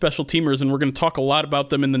loves their special teamers, and we're going to talk a lot about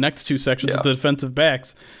them in the next 2 sections of the defensive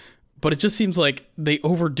backs. But it just seems like they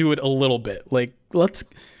overdo it a little bit. Like, let's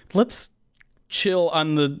chill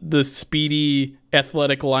on the speedy,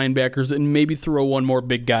 athletic linebackers and maybe throw one more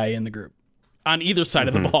big guy in the group on either side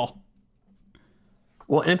of the ball.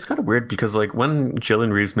 Well, and it's kind of weird because, like, when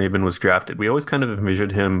Jalen Reeves-Maybin was drafted, we always kind of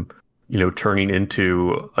envisioned him, turning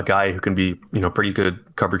into a guy who can be, pretty good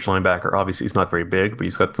coverage linebacker. Obviously, he's not very big, but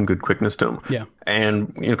he's got some good quickness to him. Yeah.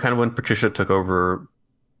 And, kind of when Patricia took over,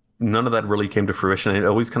 none of that really came to fruition. It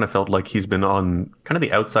always kind of felt like he's been on kind of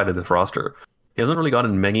the outside of this roster. He hasn't really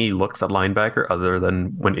gotten many looks at linebacker other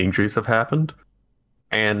than when injuries have happened.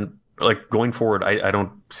 And, like, going forward, I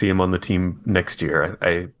don't see him on the team next year.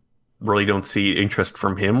 really don't see interest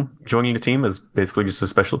from him joining the team as basically just a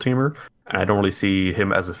special teamer. And I don't really see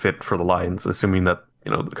him as a fit for the Lions, assuming that,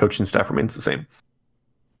 the coaching staff remains the same.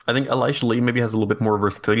 I think Elisha Lee maybe has a little bit more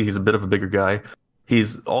versatility. He's a bit of a bigger guy.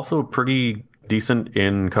 He's also pretty decent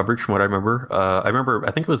in coverage from what I remember. I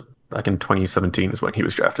think it was back in 2017 is when he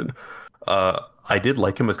was drafted. I did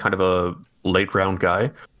like him as kind of a late round guy.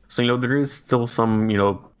 So, there is still some,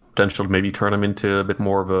 potential to maybe turn him into a bit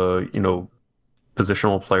more of a,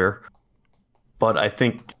 positional player. But I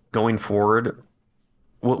think going forward,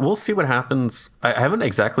 we'll see what happens. I haven't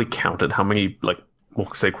exactly counted how many,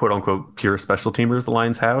 we'll say quote unquote pure special teamers the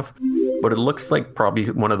Lions have, but it looks like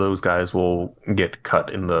probably one of those guys will get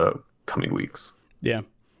cut in the coming weeks. Yeah.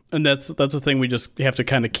 And that's the thing we just have to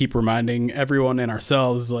kind of keep reminding everyone and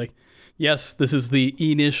ourselves, yes, this is the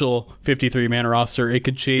initial 53-man roster. It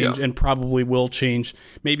could change and probably will change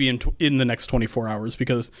maybe in the next 24 hours,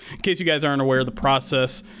 because in case you guys aren't aware of the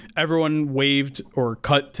process, everyone waived or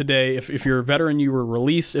cut today. If you're a veteran, you were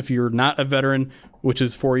released. If you're not a veteran, which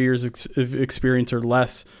is 4 years of experience or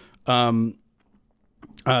less, that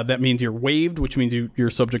means you're waived, which means you're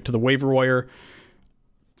subject to the waiver wire.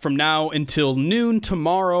 From now until noon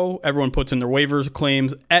tomorrow, everyone puts in their waivers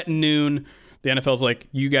claims at noon. The NFL's like,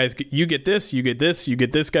 you guys, you get this, you get this, you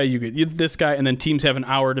get this guy, you get this guy, and then teams have an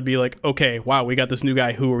hour to be like, okay, wow, we got this new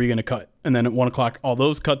guy. Who are we going to cut? And then at 1 o'clock, all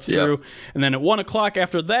those cuts through, and then at 1 o'clock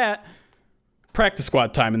after that, practice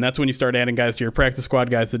squad time, and that's when you start adding guys to your practice squad,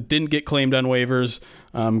 guys that didn't get claimed on waivers,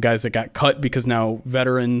 guys that got cut because now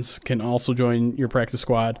veterans can also join your practice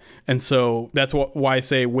squad. And so that's why I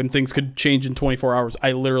say when things could change in 24 hours,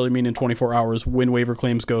 I literally mean in 24 hours, when waiver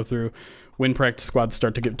claims go through, when practice squads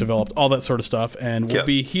start to get developed, all that sort of stuff. And we'll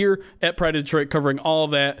be here at Pride of Detroit covering all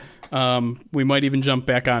of that. We might even jump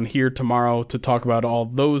back on here tomorrow to talk about all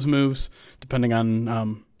those moves, depending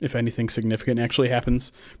on if anything significant actually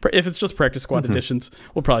happens. If it's just practice squad additions,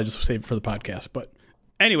 we'll probably just save it for the podcast. But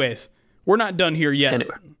anyways, we're not done here yet.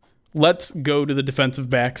 Anyway. Let's go to the defensive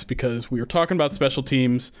backs, because we were talking about special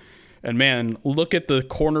teams. And man, look at the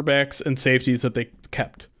cornerbacks and safeties that they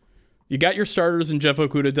kept. You got your starters in Jeff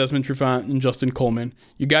Okudah, Desmond Trufant, and Justin Coleman.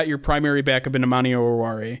 You got your primary backup in Amani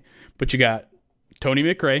Oruwariye. But you got Tony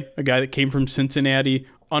McRae, a guy that came from Cincinnati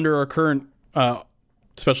under our current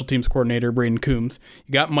special teams coordinator, Braden Coombs.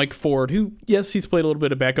 You got Mike Ford, who, yes, he's played a little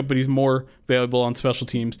bit of backup, but he's more valuable on special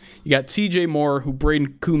teams. You got CJ Moore, who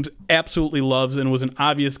Braden Coombs absolutely loves and was an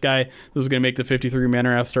obvious guy that was going to make the 53-man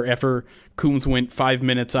roster after Coombs went 5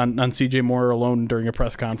 minutes on CJ Moore alone during a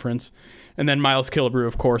press conference. And then Miles Killebrew,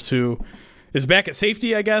 of course, who is back at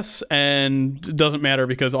safety, I guess, and it doesn't matter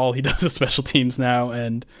because all he does is special teams now.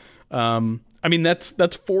 And, I mean, that's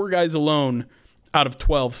 4 guys alone out of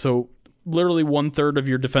 12, so literally 1/3 of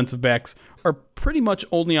your defensive backs are pretty much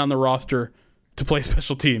only on the roster to play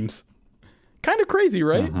special teams. Kind of crazy,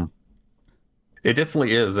 right? Mm-hmm. It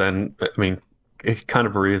definitely is. And I mean, it kind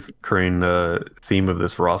of a recurring theme of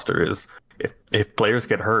this roster is if players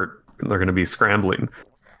get hurt, they're going to be scrambling.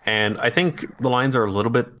 And I think the Lions are a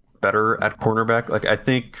little bit better at cornerback. I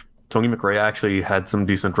think Tony McRae actually had some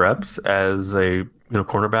decent reps as a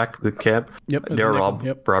cornerback the camp. Yep.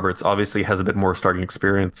 Darryl Roberts obviously has a bit more starting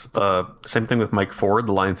experience. Same thing with Mike Ford.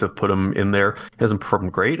 The Lions have put him in there. He hasn't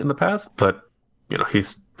performed great in the past, but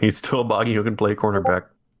he's still a bogey who can play cornerback.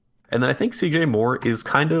 And then I think CJ Moore is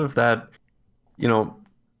kind of that,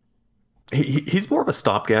 he's more of a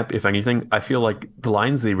stopgap, if anything. I feel like the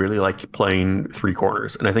Lions, they really like playing 3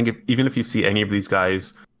 corners. And I think even if you see any of these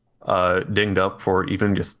guys dinged up for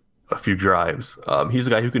even just a few drives, he's a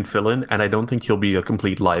guy who can fill in, and I don't think he'll be a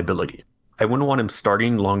complete liability. I wouldn't want him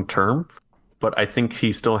starting long term, but I think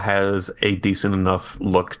he still has a decent enough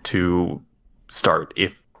look to start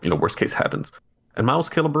if worst case happens. And Miles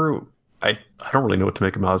Killebrew, I don't really know what to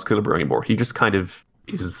make of Miles Killebrew anymore. He just kind of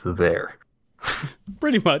is there.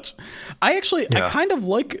 Pretty much. I kind of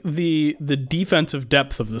like the defensive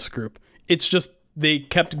depth of this group. It's just they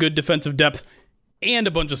kept good defensive depth and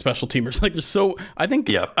a bunch of special teamers. I think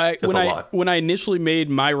when I initially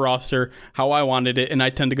made my roster how I wanted it, and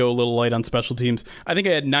I tend to go a little light on special teams, I think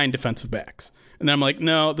I had 9 defensive backs. And then I'm like,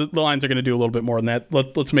 no, the Lions are going to do a little bit more than that.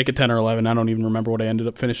 Let's make it 10 or 11. I don't even remember what I ended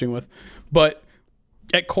up finishing with. But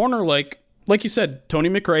at corner, like you said, Tony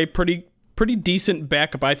McRae, pretty decent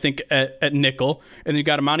backup, I think, at nickel. And then you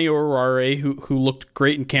got Amani Oruwariye, who looked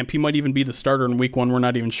great in camp. He might even be the starter in week 1. We're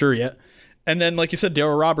not even sure yet. And then, like you said,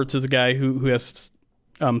 Darryl Roberts is a guy who has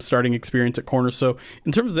starting experience at corner. So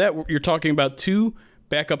in terms of that, you're talking about 2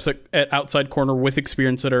 backups at outside corner with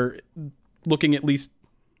experience that are looking at least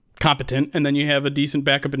competent. And then you have a decent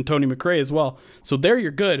backup in Tony McRae as well. So there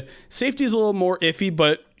you're good. Safety is a little more iffy,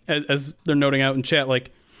 but as they're noting out in chat,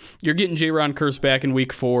 you're getting J-Ron Curse back in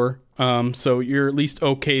week 4, so you're at least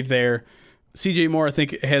okay there. CJ Moore, I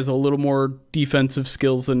think, has a little more defensive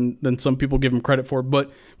skills than some people give him credit for.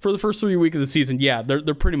 But for the first 3 weeks of the season, yeah,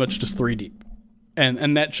 they're pretty much just 3 deep.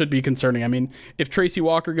 And that should be concerning. I mean, if Tracy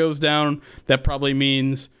Walker goes down, that probably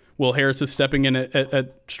means Will Harris is stepping in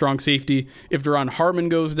at strong safety. If Duron Harmon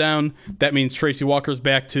goes down, that means Tracy Walker's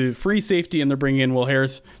back to free safety, and they're bringing in Will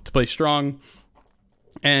Harris to play strong.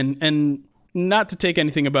 And not to take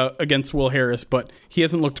anything against Will Harris, but he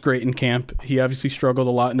hasn't looked great in camp. He obviously struggled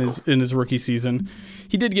a lot in his rookie season.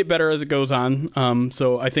 He did get better as it goes on,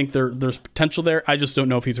 so I think there's potential there. I just don't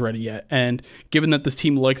know if he's ready yet. And given that this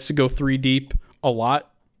team likes to go 3 deep a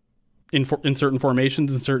lot in certain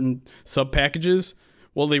formations and certain sub packages,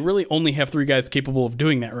 well, they really only have 3 guys capable of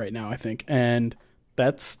doing that right now, I think. And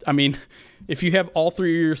that's, I mean, if you have all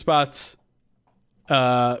 3 of your spots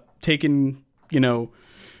taken,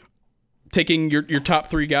 taking your top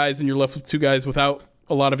 3 guys and you're left with 2 guys without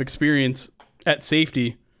a lot of experience at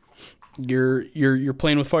safety, you're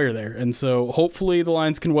playing with fire there. And so hopefully the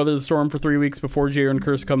Lions can weather the storm for 3 weeks before J-Ron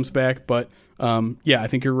Curse comes back. But yeah, I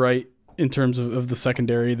think you're right in terms of the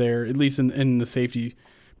secondary there, at least in the safety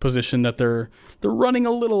position, that they're running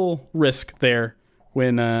a little risk there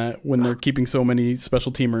when they're keeping so many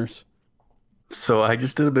special teamers. So I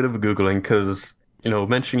just did a bit of Googling because,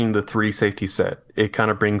 mentioning the 3 safety set, it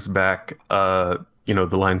kind of brings back, the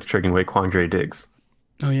Lions trading away Quandre Diggs.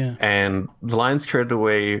 Oh, yeah. And the Lions traded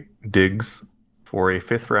away Diggs for a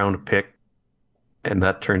 5th round pick, and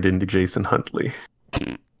that turned into Jason Huntley.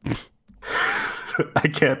 I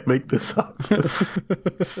can't make this up.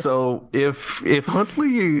 So if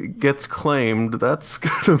Huntley gets claimed, that's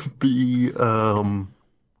going to be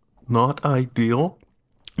not ideal.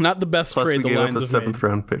 Not the best Plus trade the Lions have made. 7th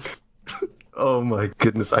round pick. Oh my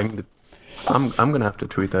goodness! I'm gonna have to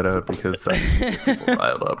tweet that out because that's people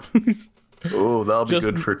riled up. Oh, that'll be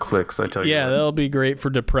good for clicks, I tell you. Yeah, that'll be great for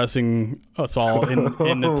depressing us all in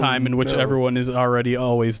the time in which everyone is already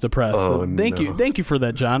always depressed. Oh, thank you for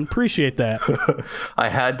that, John. Appreciate that. I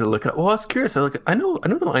had to look at. Well, I was curious. I know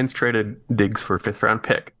the Lions traded Diggs for a 5th round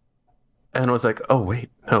pick, and I was like, oh wait,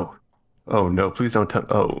 no, oh no, please don't tell.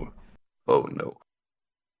 Oh no.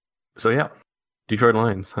 So yeah, Detroit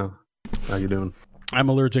Lions. How you doing? I'm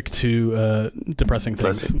allergic to depressing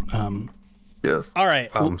things. Yes. All right.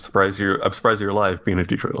 I'm surprised you're alive being a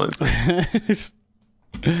Detroit Lions fan.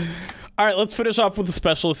 All right, let's finish off with the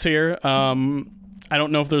specialists here. I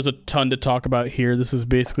don't know if there's a ton to talk about here. This is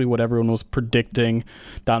basically what everyone was predicting.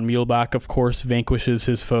 Don Muhlbach, of course, vanquishes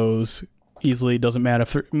his foes easily. Doesn't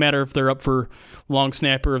matter if they're up for long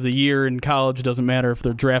snapper of the year in college. It doesn't matter if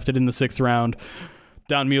they're drafted in the 6th round.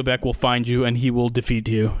 Don Muhlbach will find you and he will defeat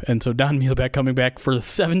you. And so Don Muhlbach coming back for the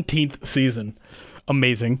 17th season.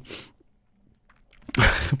 Amazing.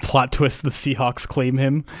 Plot twist, the Seahawks claim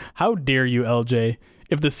him. How dare you, LJ?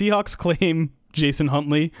 If the Seahawks claim Jason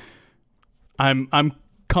Huntley, I'm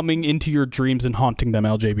coming into your dreams and haunting them,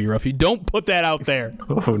 LJB Ruffy. Don't put that out there.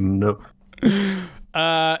 Oh, no.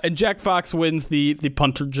 And Jack Fox wins the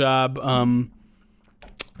punter job.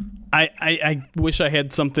 I wish I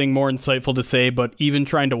had something more insightful to say, but even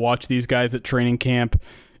trying to watch these guys at training camp,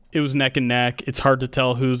 it was neck and neck. It's hard to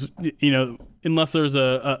tell who's, unless there's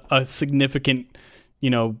a significant,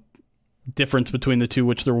 difference between the two,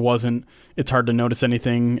 which there wasn't. It's hard to notice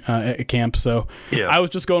anything at camp. So yeah. I was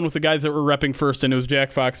just going with the guys that were repping first, and it was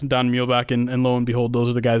Jack Fox and Don Muhlbach, and lo and behold, those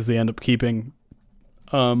are the guys they end up keeping.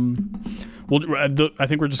 I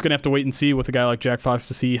think we're just going to have to wait and see with a guy like Jack Fox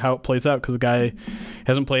to see how it plays out, because the guy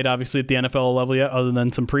hasn't played, obviously, at the NFL level yet, other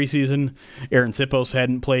than some preseason. Aaron Sipos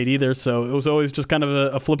hadn't played either, so it was always just kind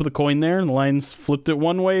of a flip of the coin there, and the Lions flipped it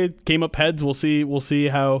one way, it came up heads. We'll see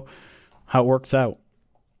how it works out.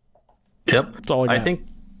 Yep. That's all I got. I think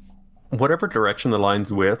whatever direction the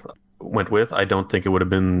Lions went with, I don't think it would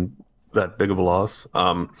have been that big of a loss.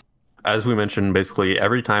 As we mentioned, basically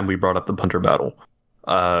every time we brought up the punter battle,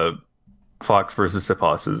 Fox versus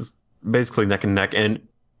Sipos is basically neck and neck, and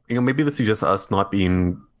maybe this is just us not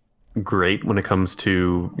being great when it comes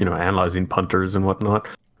to analyzing punters and whatnot.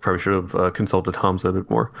 Probably should have consulted Hamza a bit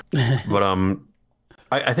more, but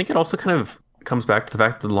I think it also kind of comes back to the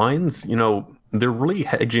fact that the Lions, they're really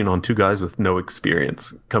hedging on 2 guys with no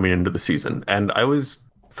experience coming into the season, and I always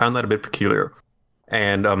found that a bit peculiar.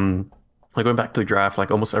 And going back to the draft,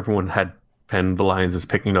 almost everyone had penned the Lions as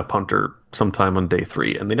picking a punter sometime on day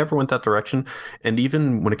 3, and they never went that direction. And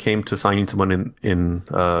even when it came to signing someone in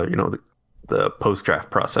the post-draft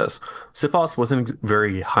process, Sipos wasn't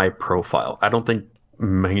very high profile. I don't think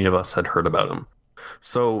many of us had heard about him.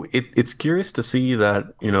 So it's curious to see that,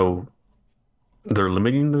 they're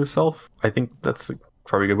limiting themselves. I think that's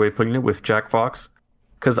probably a good way of putting it, with Jack Fox.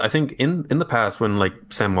 Because I think in the past, when like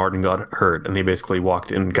Sam Martin got hurt and they basically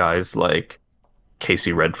walked in guys like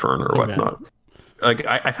Casey Redfern or whatnot, like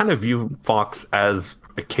I kind of view Fox as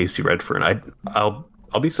a Casey Redfern. I'll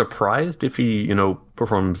be surprised if he, you know,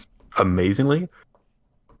 performs amazingly,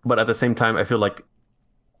 but at the same time, I feel like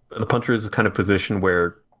the punter is the kind of position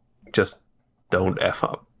where just don't F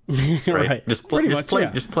up, right? Just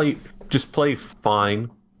play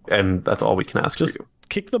fine, and that's all we can ask just for you.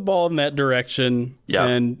 Kick the ball in that direction,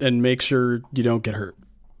 and make sure you don't get hurt.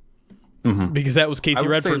 Because that was Casey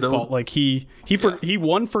Redfern's fault. Like he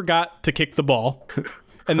forgot to kick the ball,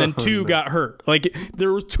 and then two got hurt. Like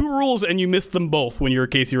there were 2 rules, and you missed them both when you were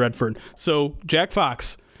Casey Redfern. So Jack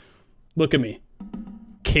Fox, look at me,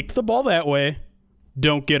 kick the ball that way,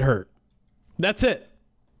 don't get hurt. That's it.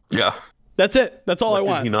 Yeah, that's it. That's all I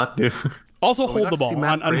want. Did he not do? Also hold the ball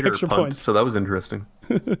on extra points. So that was interesting.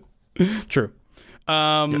 True.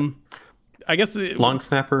 I guess long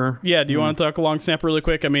snapper. Yeah. Do you want to talk long snapper really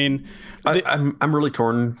quick? I mean, I'm really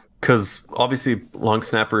torn because obviously long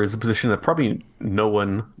snapper is a position that probably no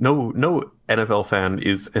NFL fan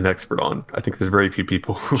is an expert on. I think there's very few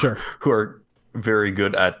people who are very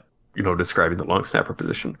good at, you know, describing the long snapper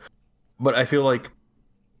position. But I feel like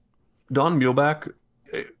Don Muhlbach,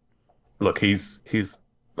 look, he's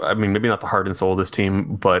I mean, maybe not the heart and soul of this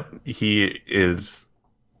team, but he is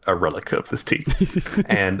a relic of this team.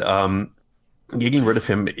 And getting rid of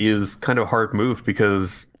him is kind of a hard move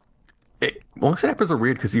because long snappers are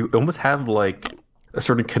weird because you almost have like a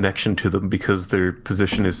certain connection to them because their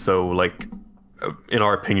position is so, like, in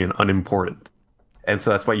our opinion, unimportant. And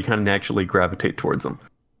so that's why you kind of naturally gravitate towards them.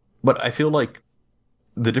 But I feel like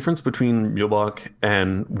the difference between Muhlbach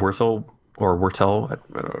and Wurtel, I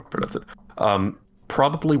don't know how to pronounce it,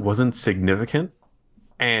 probably wasn't significant.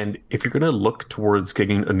 And if you're going to look towards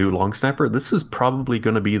getting a new long snapper, this is probably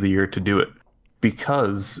going to be the year to do it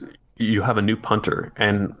because you have a new punter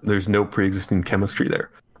and there's no pre-existing chemistry there.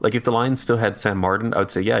 Like if the Lions still had Sam Martin, I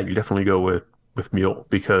would say, yeah, you definitely go with Mule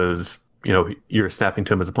because, you know, you're snapping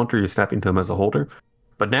to him as a punter, you're snapping to him as a holder.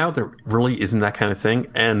 But now there really isn't that kind of thing.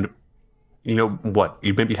 And you know what?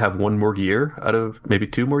 You maybe have 1 more year maybe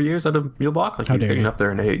 2 more years out of Muhlbach. Like he's getting up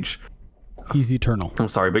there in age. He's eternal. I'm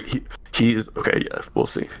sorry, but he's okay. Yeah, we'll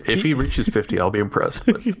see. If he reaches 50, I'll be impressed.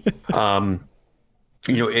 But,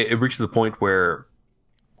 you know, it reaches a point where,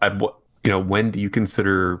 when do you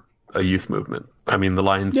consider a youth movement? I mean, the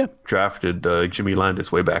Lions drafted Jimmy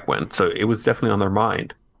Landis way back when, so it was definitely on their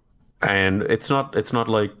mind. And it's not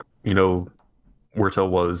like, you know, Wurtel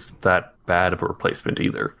was that bad of a replacement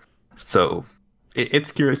either. So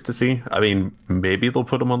it's curious to see. I mean, maybe they'll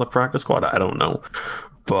put him on the practice squad. I don't know,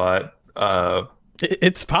 but.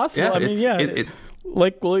 It's possible. Yeah, I mean,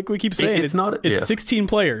 like we keep saying, it's 16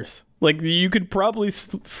 players. Like you could probably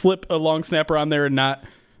slip a long snapper on there and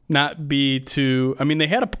not be too. I mean, they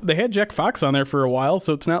had Jack Fox on there for a while,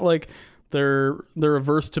 so it's not like they're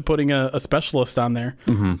averse to putting a specialist on there.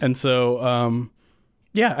 And so,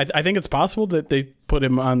 I think it's possible that they put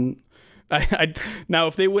him on. Now,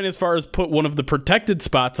 if they went as far as put one of the protected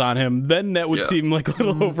spots on him, then that would seem like a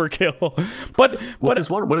little overkill. But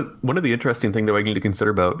one of the interesting things that I need to consider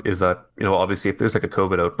about is that, you know, obviously if there's like a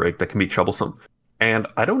COVID outbreak, that can be troublesome. And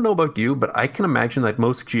I don't know about you, but I can imagine that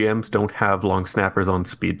most GMs don't have long snappers on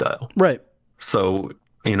speed dial. Right. So,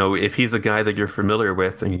 you know, if he's a guy that you're familiar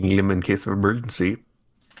with and you need him in case of emergency,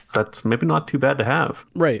 that's maybe not too bad to have.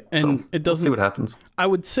 Right. And so it doesn't. We'll see what happens. I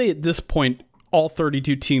would say at this point, all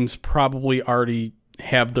 32 teams probably already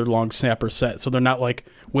have their long snapper set, so they're not like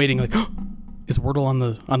waiting like, oh, is Wurtel on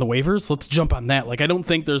the waivers? Let's jump on that. Like I don't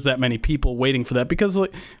think there's that many people waiting for that because,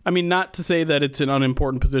 like, I mean, not to say that it's an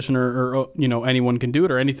unimportant position or you know, anyone can do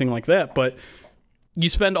it or anything like that, but you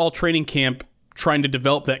spend all training camp trying to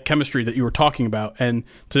develop that chemistry that you were talking about, and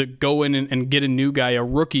to go in and get a new guy, a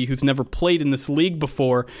rookie who's never played in this league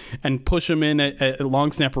before, and push him in at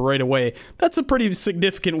long snapper right away. That's a pretty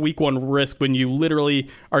significant week 1 risk when you literally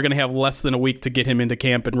are going to have less than a week to get him into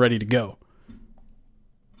camp and ready to go.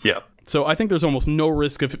 Yeah. So I think there's almost no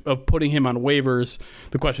risk of putting him on waivers.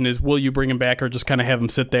 The question is, will you bring him back or just kind of have him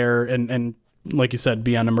sit there and like you said,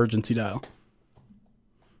 be on emergency dial?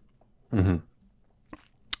 Mm-hmm.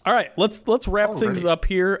 All right, let's wrap things up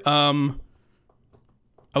here. I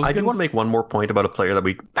do want to make one more point about a player that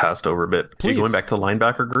we passed over a bit. Please. Going back to the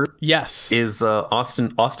linebacker group. Yes. Is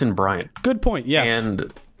Austin Bryant. Good point, yes.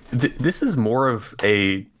 And this is more of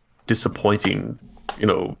a disappointing, you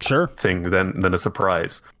know, thing than a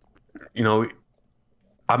surprise. You know,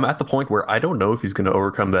 I'm at the point where I don't know if he's going to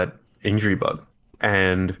overcome that injury bug.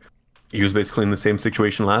 And he was basically in the same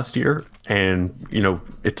situation last year. And, you know,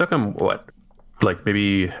 it took him, like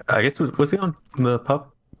maybe I guess was he on the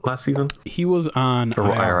PUP last season? He was on Or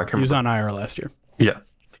IR. IR, He was on IR last year.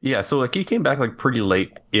 Yeah. So like he came back like pretty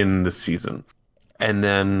late in the season, and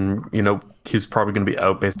then he's probably going to be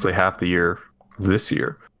out basically half the year this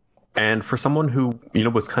year. And for someone who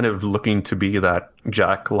was kind of looking to be that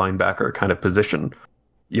jack linebacker kind of position,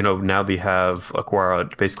 now they have Okwara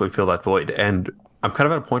to basically fill that void. And I'm kind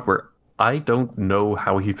of at a point where I don't know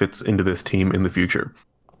how he fits into this team in the future.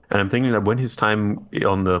 And I'm thinking that when his time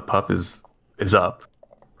on the PUP is up,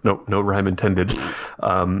 no rhyme intended,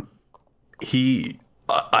 I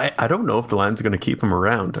don't know if the Lions are going to keep him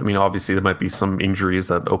around. I mean, obviously there might be some injuries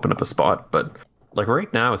that open up a spot, but like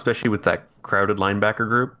right now, especially with that crowded linebacker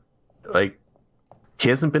group, like he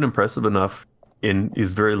hasn't been impressive enough in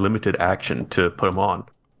his very limited action to put him on.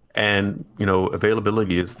 And,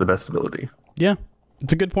 availability is the best ability. Yeah,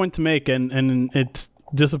 it's a good point to make. And it's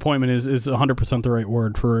disappointment is 100% the right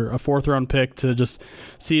word for a 4th-round pick to just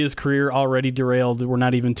see his career already derailed. We're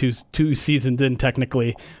not even two seasons in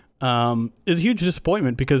technically. Is a huge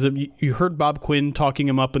disappointment because you heard Bob Quinn talking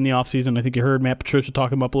him up in the offseason. I think you heard Matt Patricia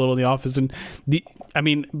talk him up a little in the offseason.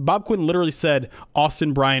 Bob Quinn literally said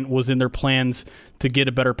Austin Bryant was in their plans to get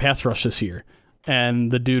a better pass rush this year,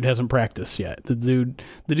 and the dude hasn't practiced yet. The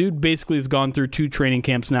dude basically has gone through 2 training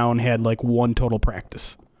camps now and had like 1 total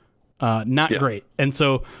practice. Not great. And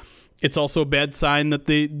so it's also a bad sign that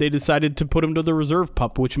they decided to put him to the reserve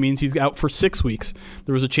PUP, which means he's out for 6 weeks.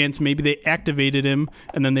 There was a chance maybe they activated him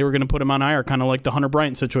and then they were going to put him on IR, kind of like the Hunter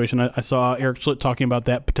Bryant situation. I saw Eric Schlitt talking about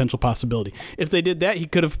that potential possibility. If they did that, he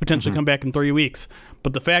could have potentially come back in 3 weeks.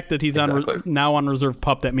 But the fact that he's now on reserve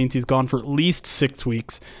PUP, that means he's gone for at least 6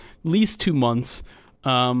 weeks, at least 2 months. It's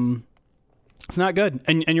not good.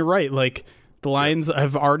 And you're right, like, the Lions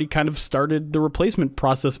have already kind of started the replacement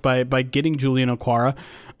process by getting Julian Okwara.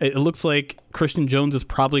 It looks like Christian Jones is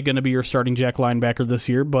probably going to be your starting jack linebacker this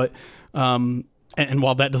year, but and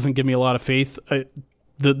while that doesn't give me a lot of faith,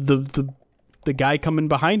 the guy coming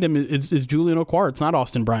behind him is Julian Okwara. It's not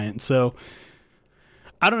Austin Bryant. So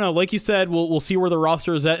I don't know. Like you said, we'll see where the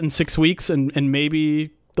roster is at in 6 weeks, and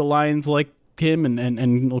maybe the Lions like him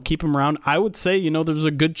and will keep him around. I would say there's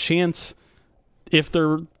a good chance if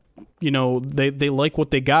they're they like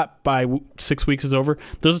what they got by 6 weeks is over,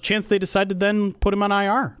 there's a chance they decide to then put him on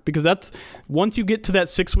IR, because that's once you get to that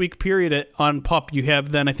 6 week period on PUP, you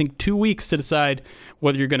have then I think 2 weeks to decide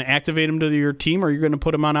whether you're going to activate him to your team or you're going to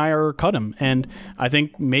put him on IR or cut him. And I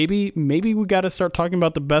think maybe we got to start talking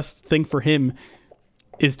about the best thing for him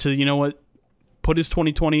is to put his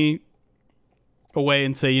 2020 away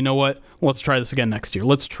and say, let's try this again next year.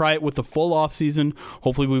 Let's try it with the full off season.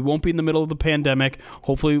 Hopefully we won't be in the middle of the pandemic.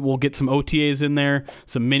 Hopefully we'll get some OTAs in there,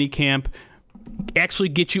 some mini camp, actually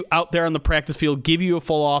get you out there on the practice field, give you a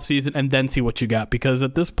full off season, and then see what you got. Because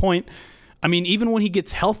at this point, even when he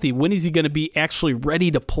gets healthy, when is he going to be actually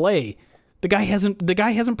ready to play? The guy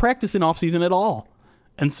hasn't practiced in off season at all.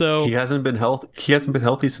 And so he hasn't been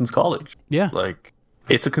healthy since college. Yeah. Like,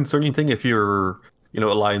 it's a concerning thing if you're a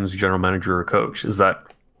Lions general manager or coach, is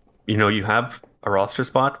that, you have a roster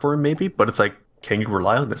spot for him maybe, but it's like, can you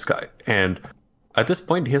rely on this guy? And at this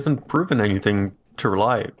point, he hasn't proven anything to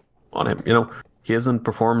rely on him. He hasn't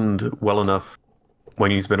performed well enough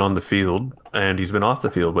when he's been on the field, and he's been off the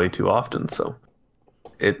field way too often. So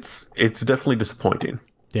it's definitely disappointing.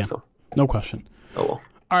 Yeah, so, no question. Oh well.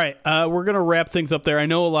 All right, we're going to wrap things up there. I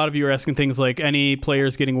know a lot of you are asking things like any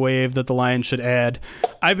players getting waived that the Lions should add.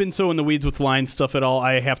 I've been so in the weeds with Lions stuff at all.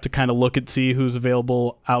 I have to kind of look and see who's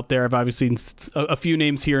available out there. I've obviously seen a few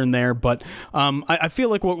names here and there, but I feel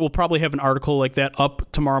like we'll probably have an article like that up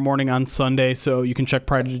tomorrow morning on Sunday, so you can check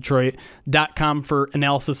prideofdetroit.com for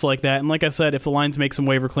analysis like that. And like I said, if the Lions make some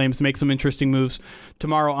waiver claims, make some interesting moves,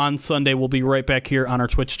 tomorrow on Sunday, we'll be right back here on our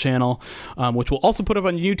Twitch channel, which we'll also put up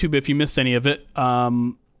on YouTube if you missed any of it.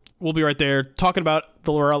 We'll be right there talking about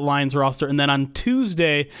the Lions roster. And then on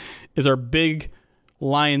Tuesday is our big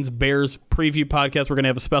Lions-Bears preview podcast. We're going to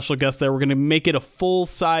have a special guest there. We're going to make it a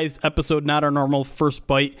full-sized episode, not our normal First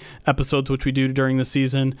Bite episodes, which we do during the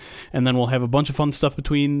season. And then we'll have a bunch of fun stuff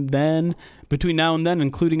between now and then,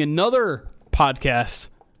 including another podcast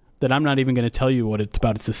that I'm not even going to tell you what it's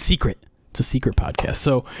about. It's a secret. It's a secret podcast.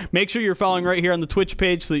 So make sure you're following right here on the Twitch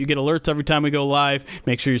page so that you get alerts every time we go live.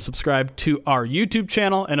 Make sure you subscribe to our YouTube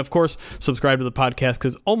channel. And, of course, subscribe to the podcast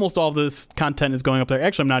because almost all of this content is going up there.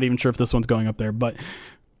 Actually, I'm not even sure if this one's going up there. But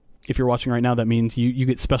if you're watching right now, that means you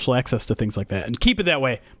get special access to things like that. And keep it that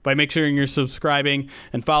way by making sure you're subscribing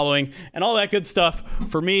and following and all that good stuff.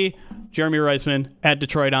 For me, Jeremy Reisman at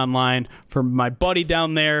Detroit Online. For my buddy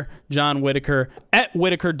down there, John Whitaker at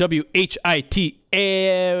Whitaker, WHITAICAR,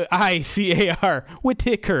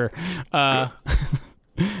 Whitaker.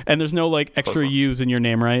 And there's no like extra U's in your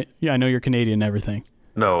name, right? Yeah, I know you're Canadian and everything.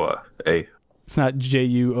 No, A. It's not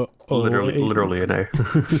J-U-O. Literally an A.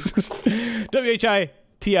 WHITICAR.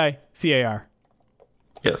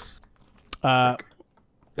 Yes.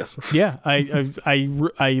 Yes. Yeah,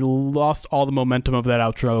 I lost all the momentum of that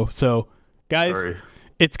outro. So, guys, Sorry.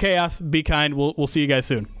 It's chaos. Be kind. We'll see you guys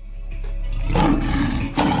soon.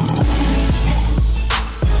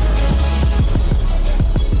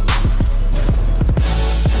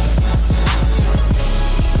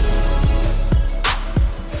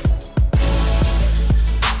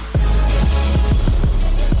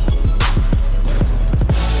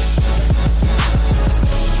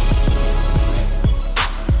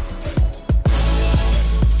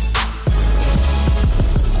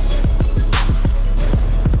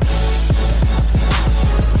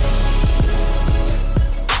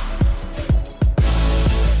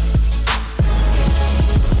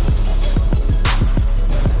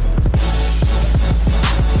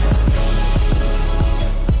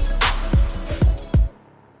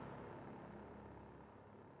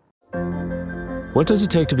 What does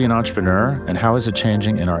it take to be an entrepreneur, and how is it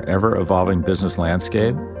changing in our ever-evolving business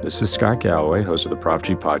landscape? This is Scott Galloway, host of the Prop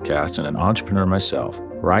G Podcast and an entrepreneur myself.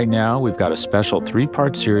 Right now, we've got a special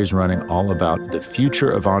 3-part series running all about the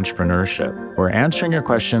future of entrepreneurship. We're answering your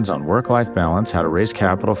questions on work-life balance, how to raise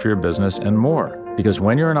capital for your business, and more. Because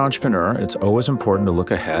when you're an entrepreneur, it's always important to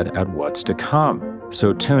look ahead at what's to come.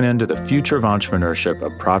 So tune in to the Future of Entrepreneurship,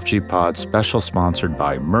 a Prop G Pod special sponsored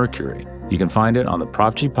by Mercury. You can find it on the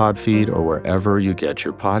Prop G Pod feed or wherever you get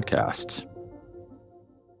your podcasts.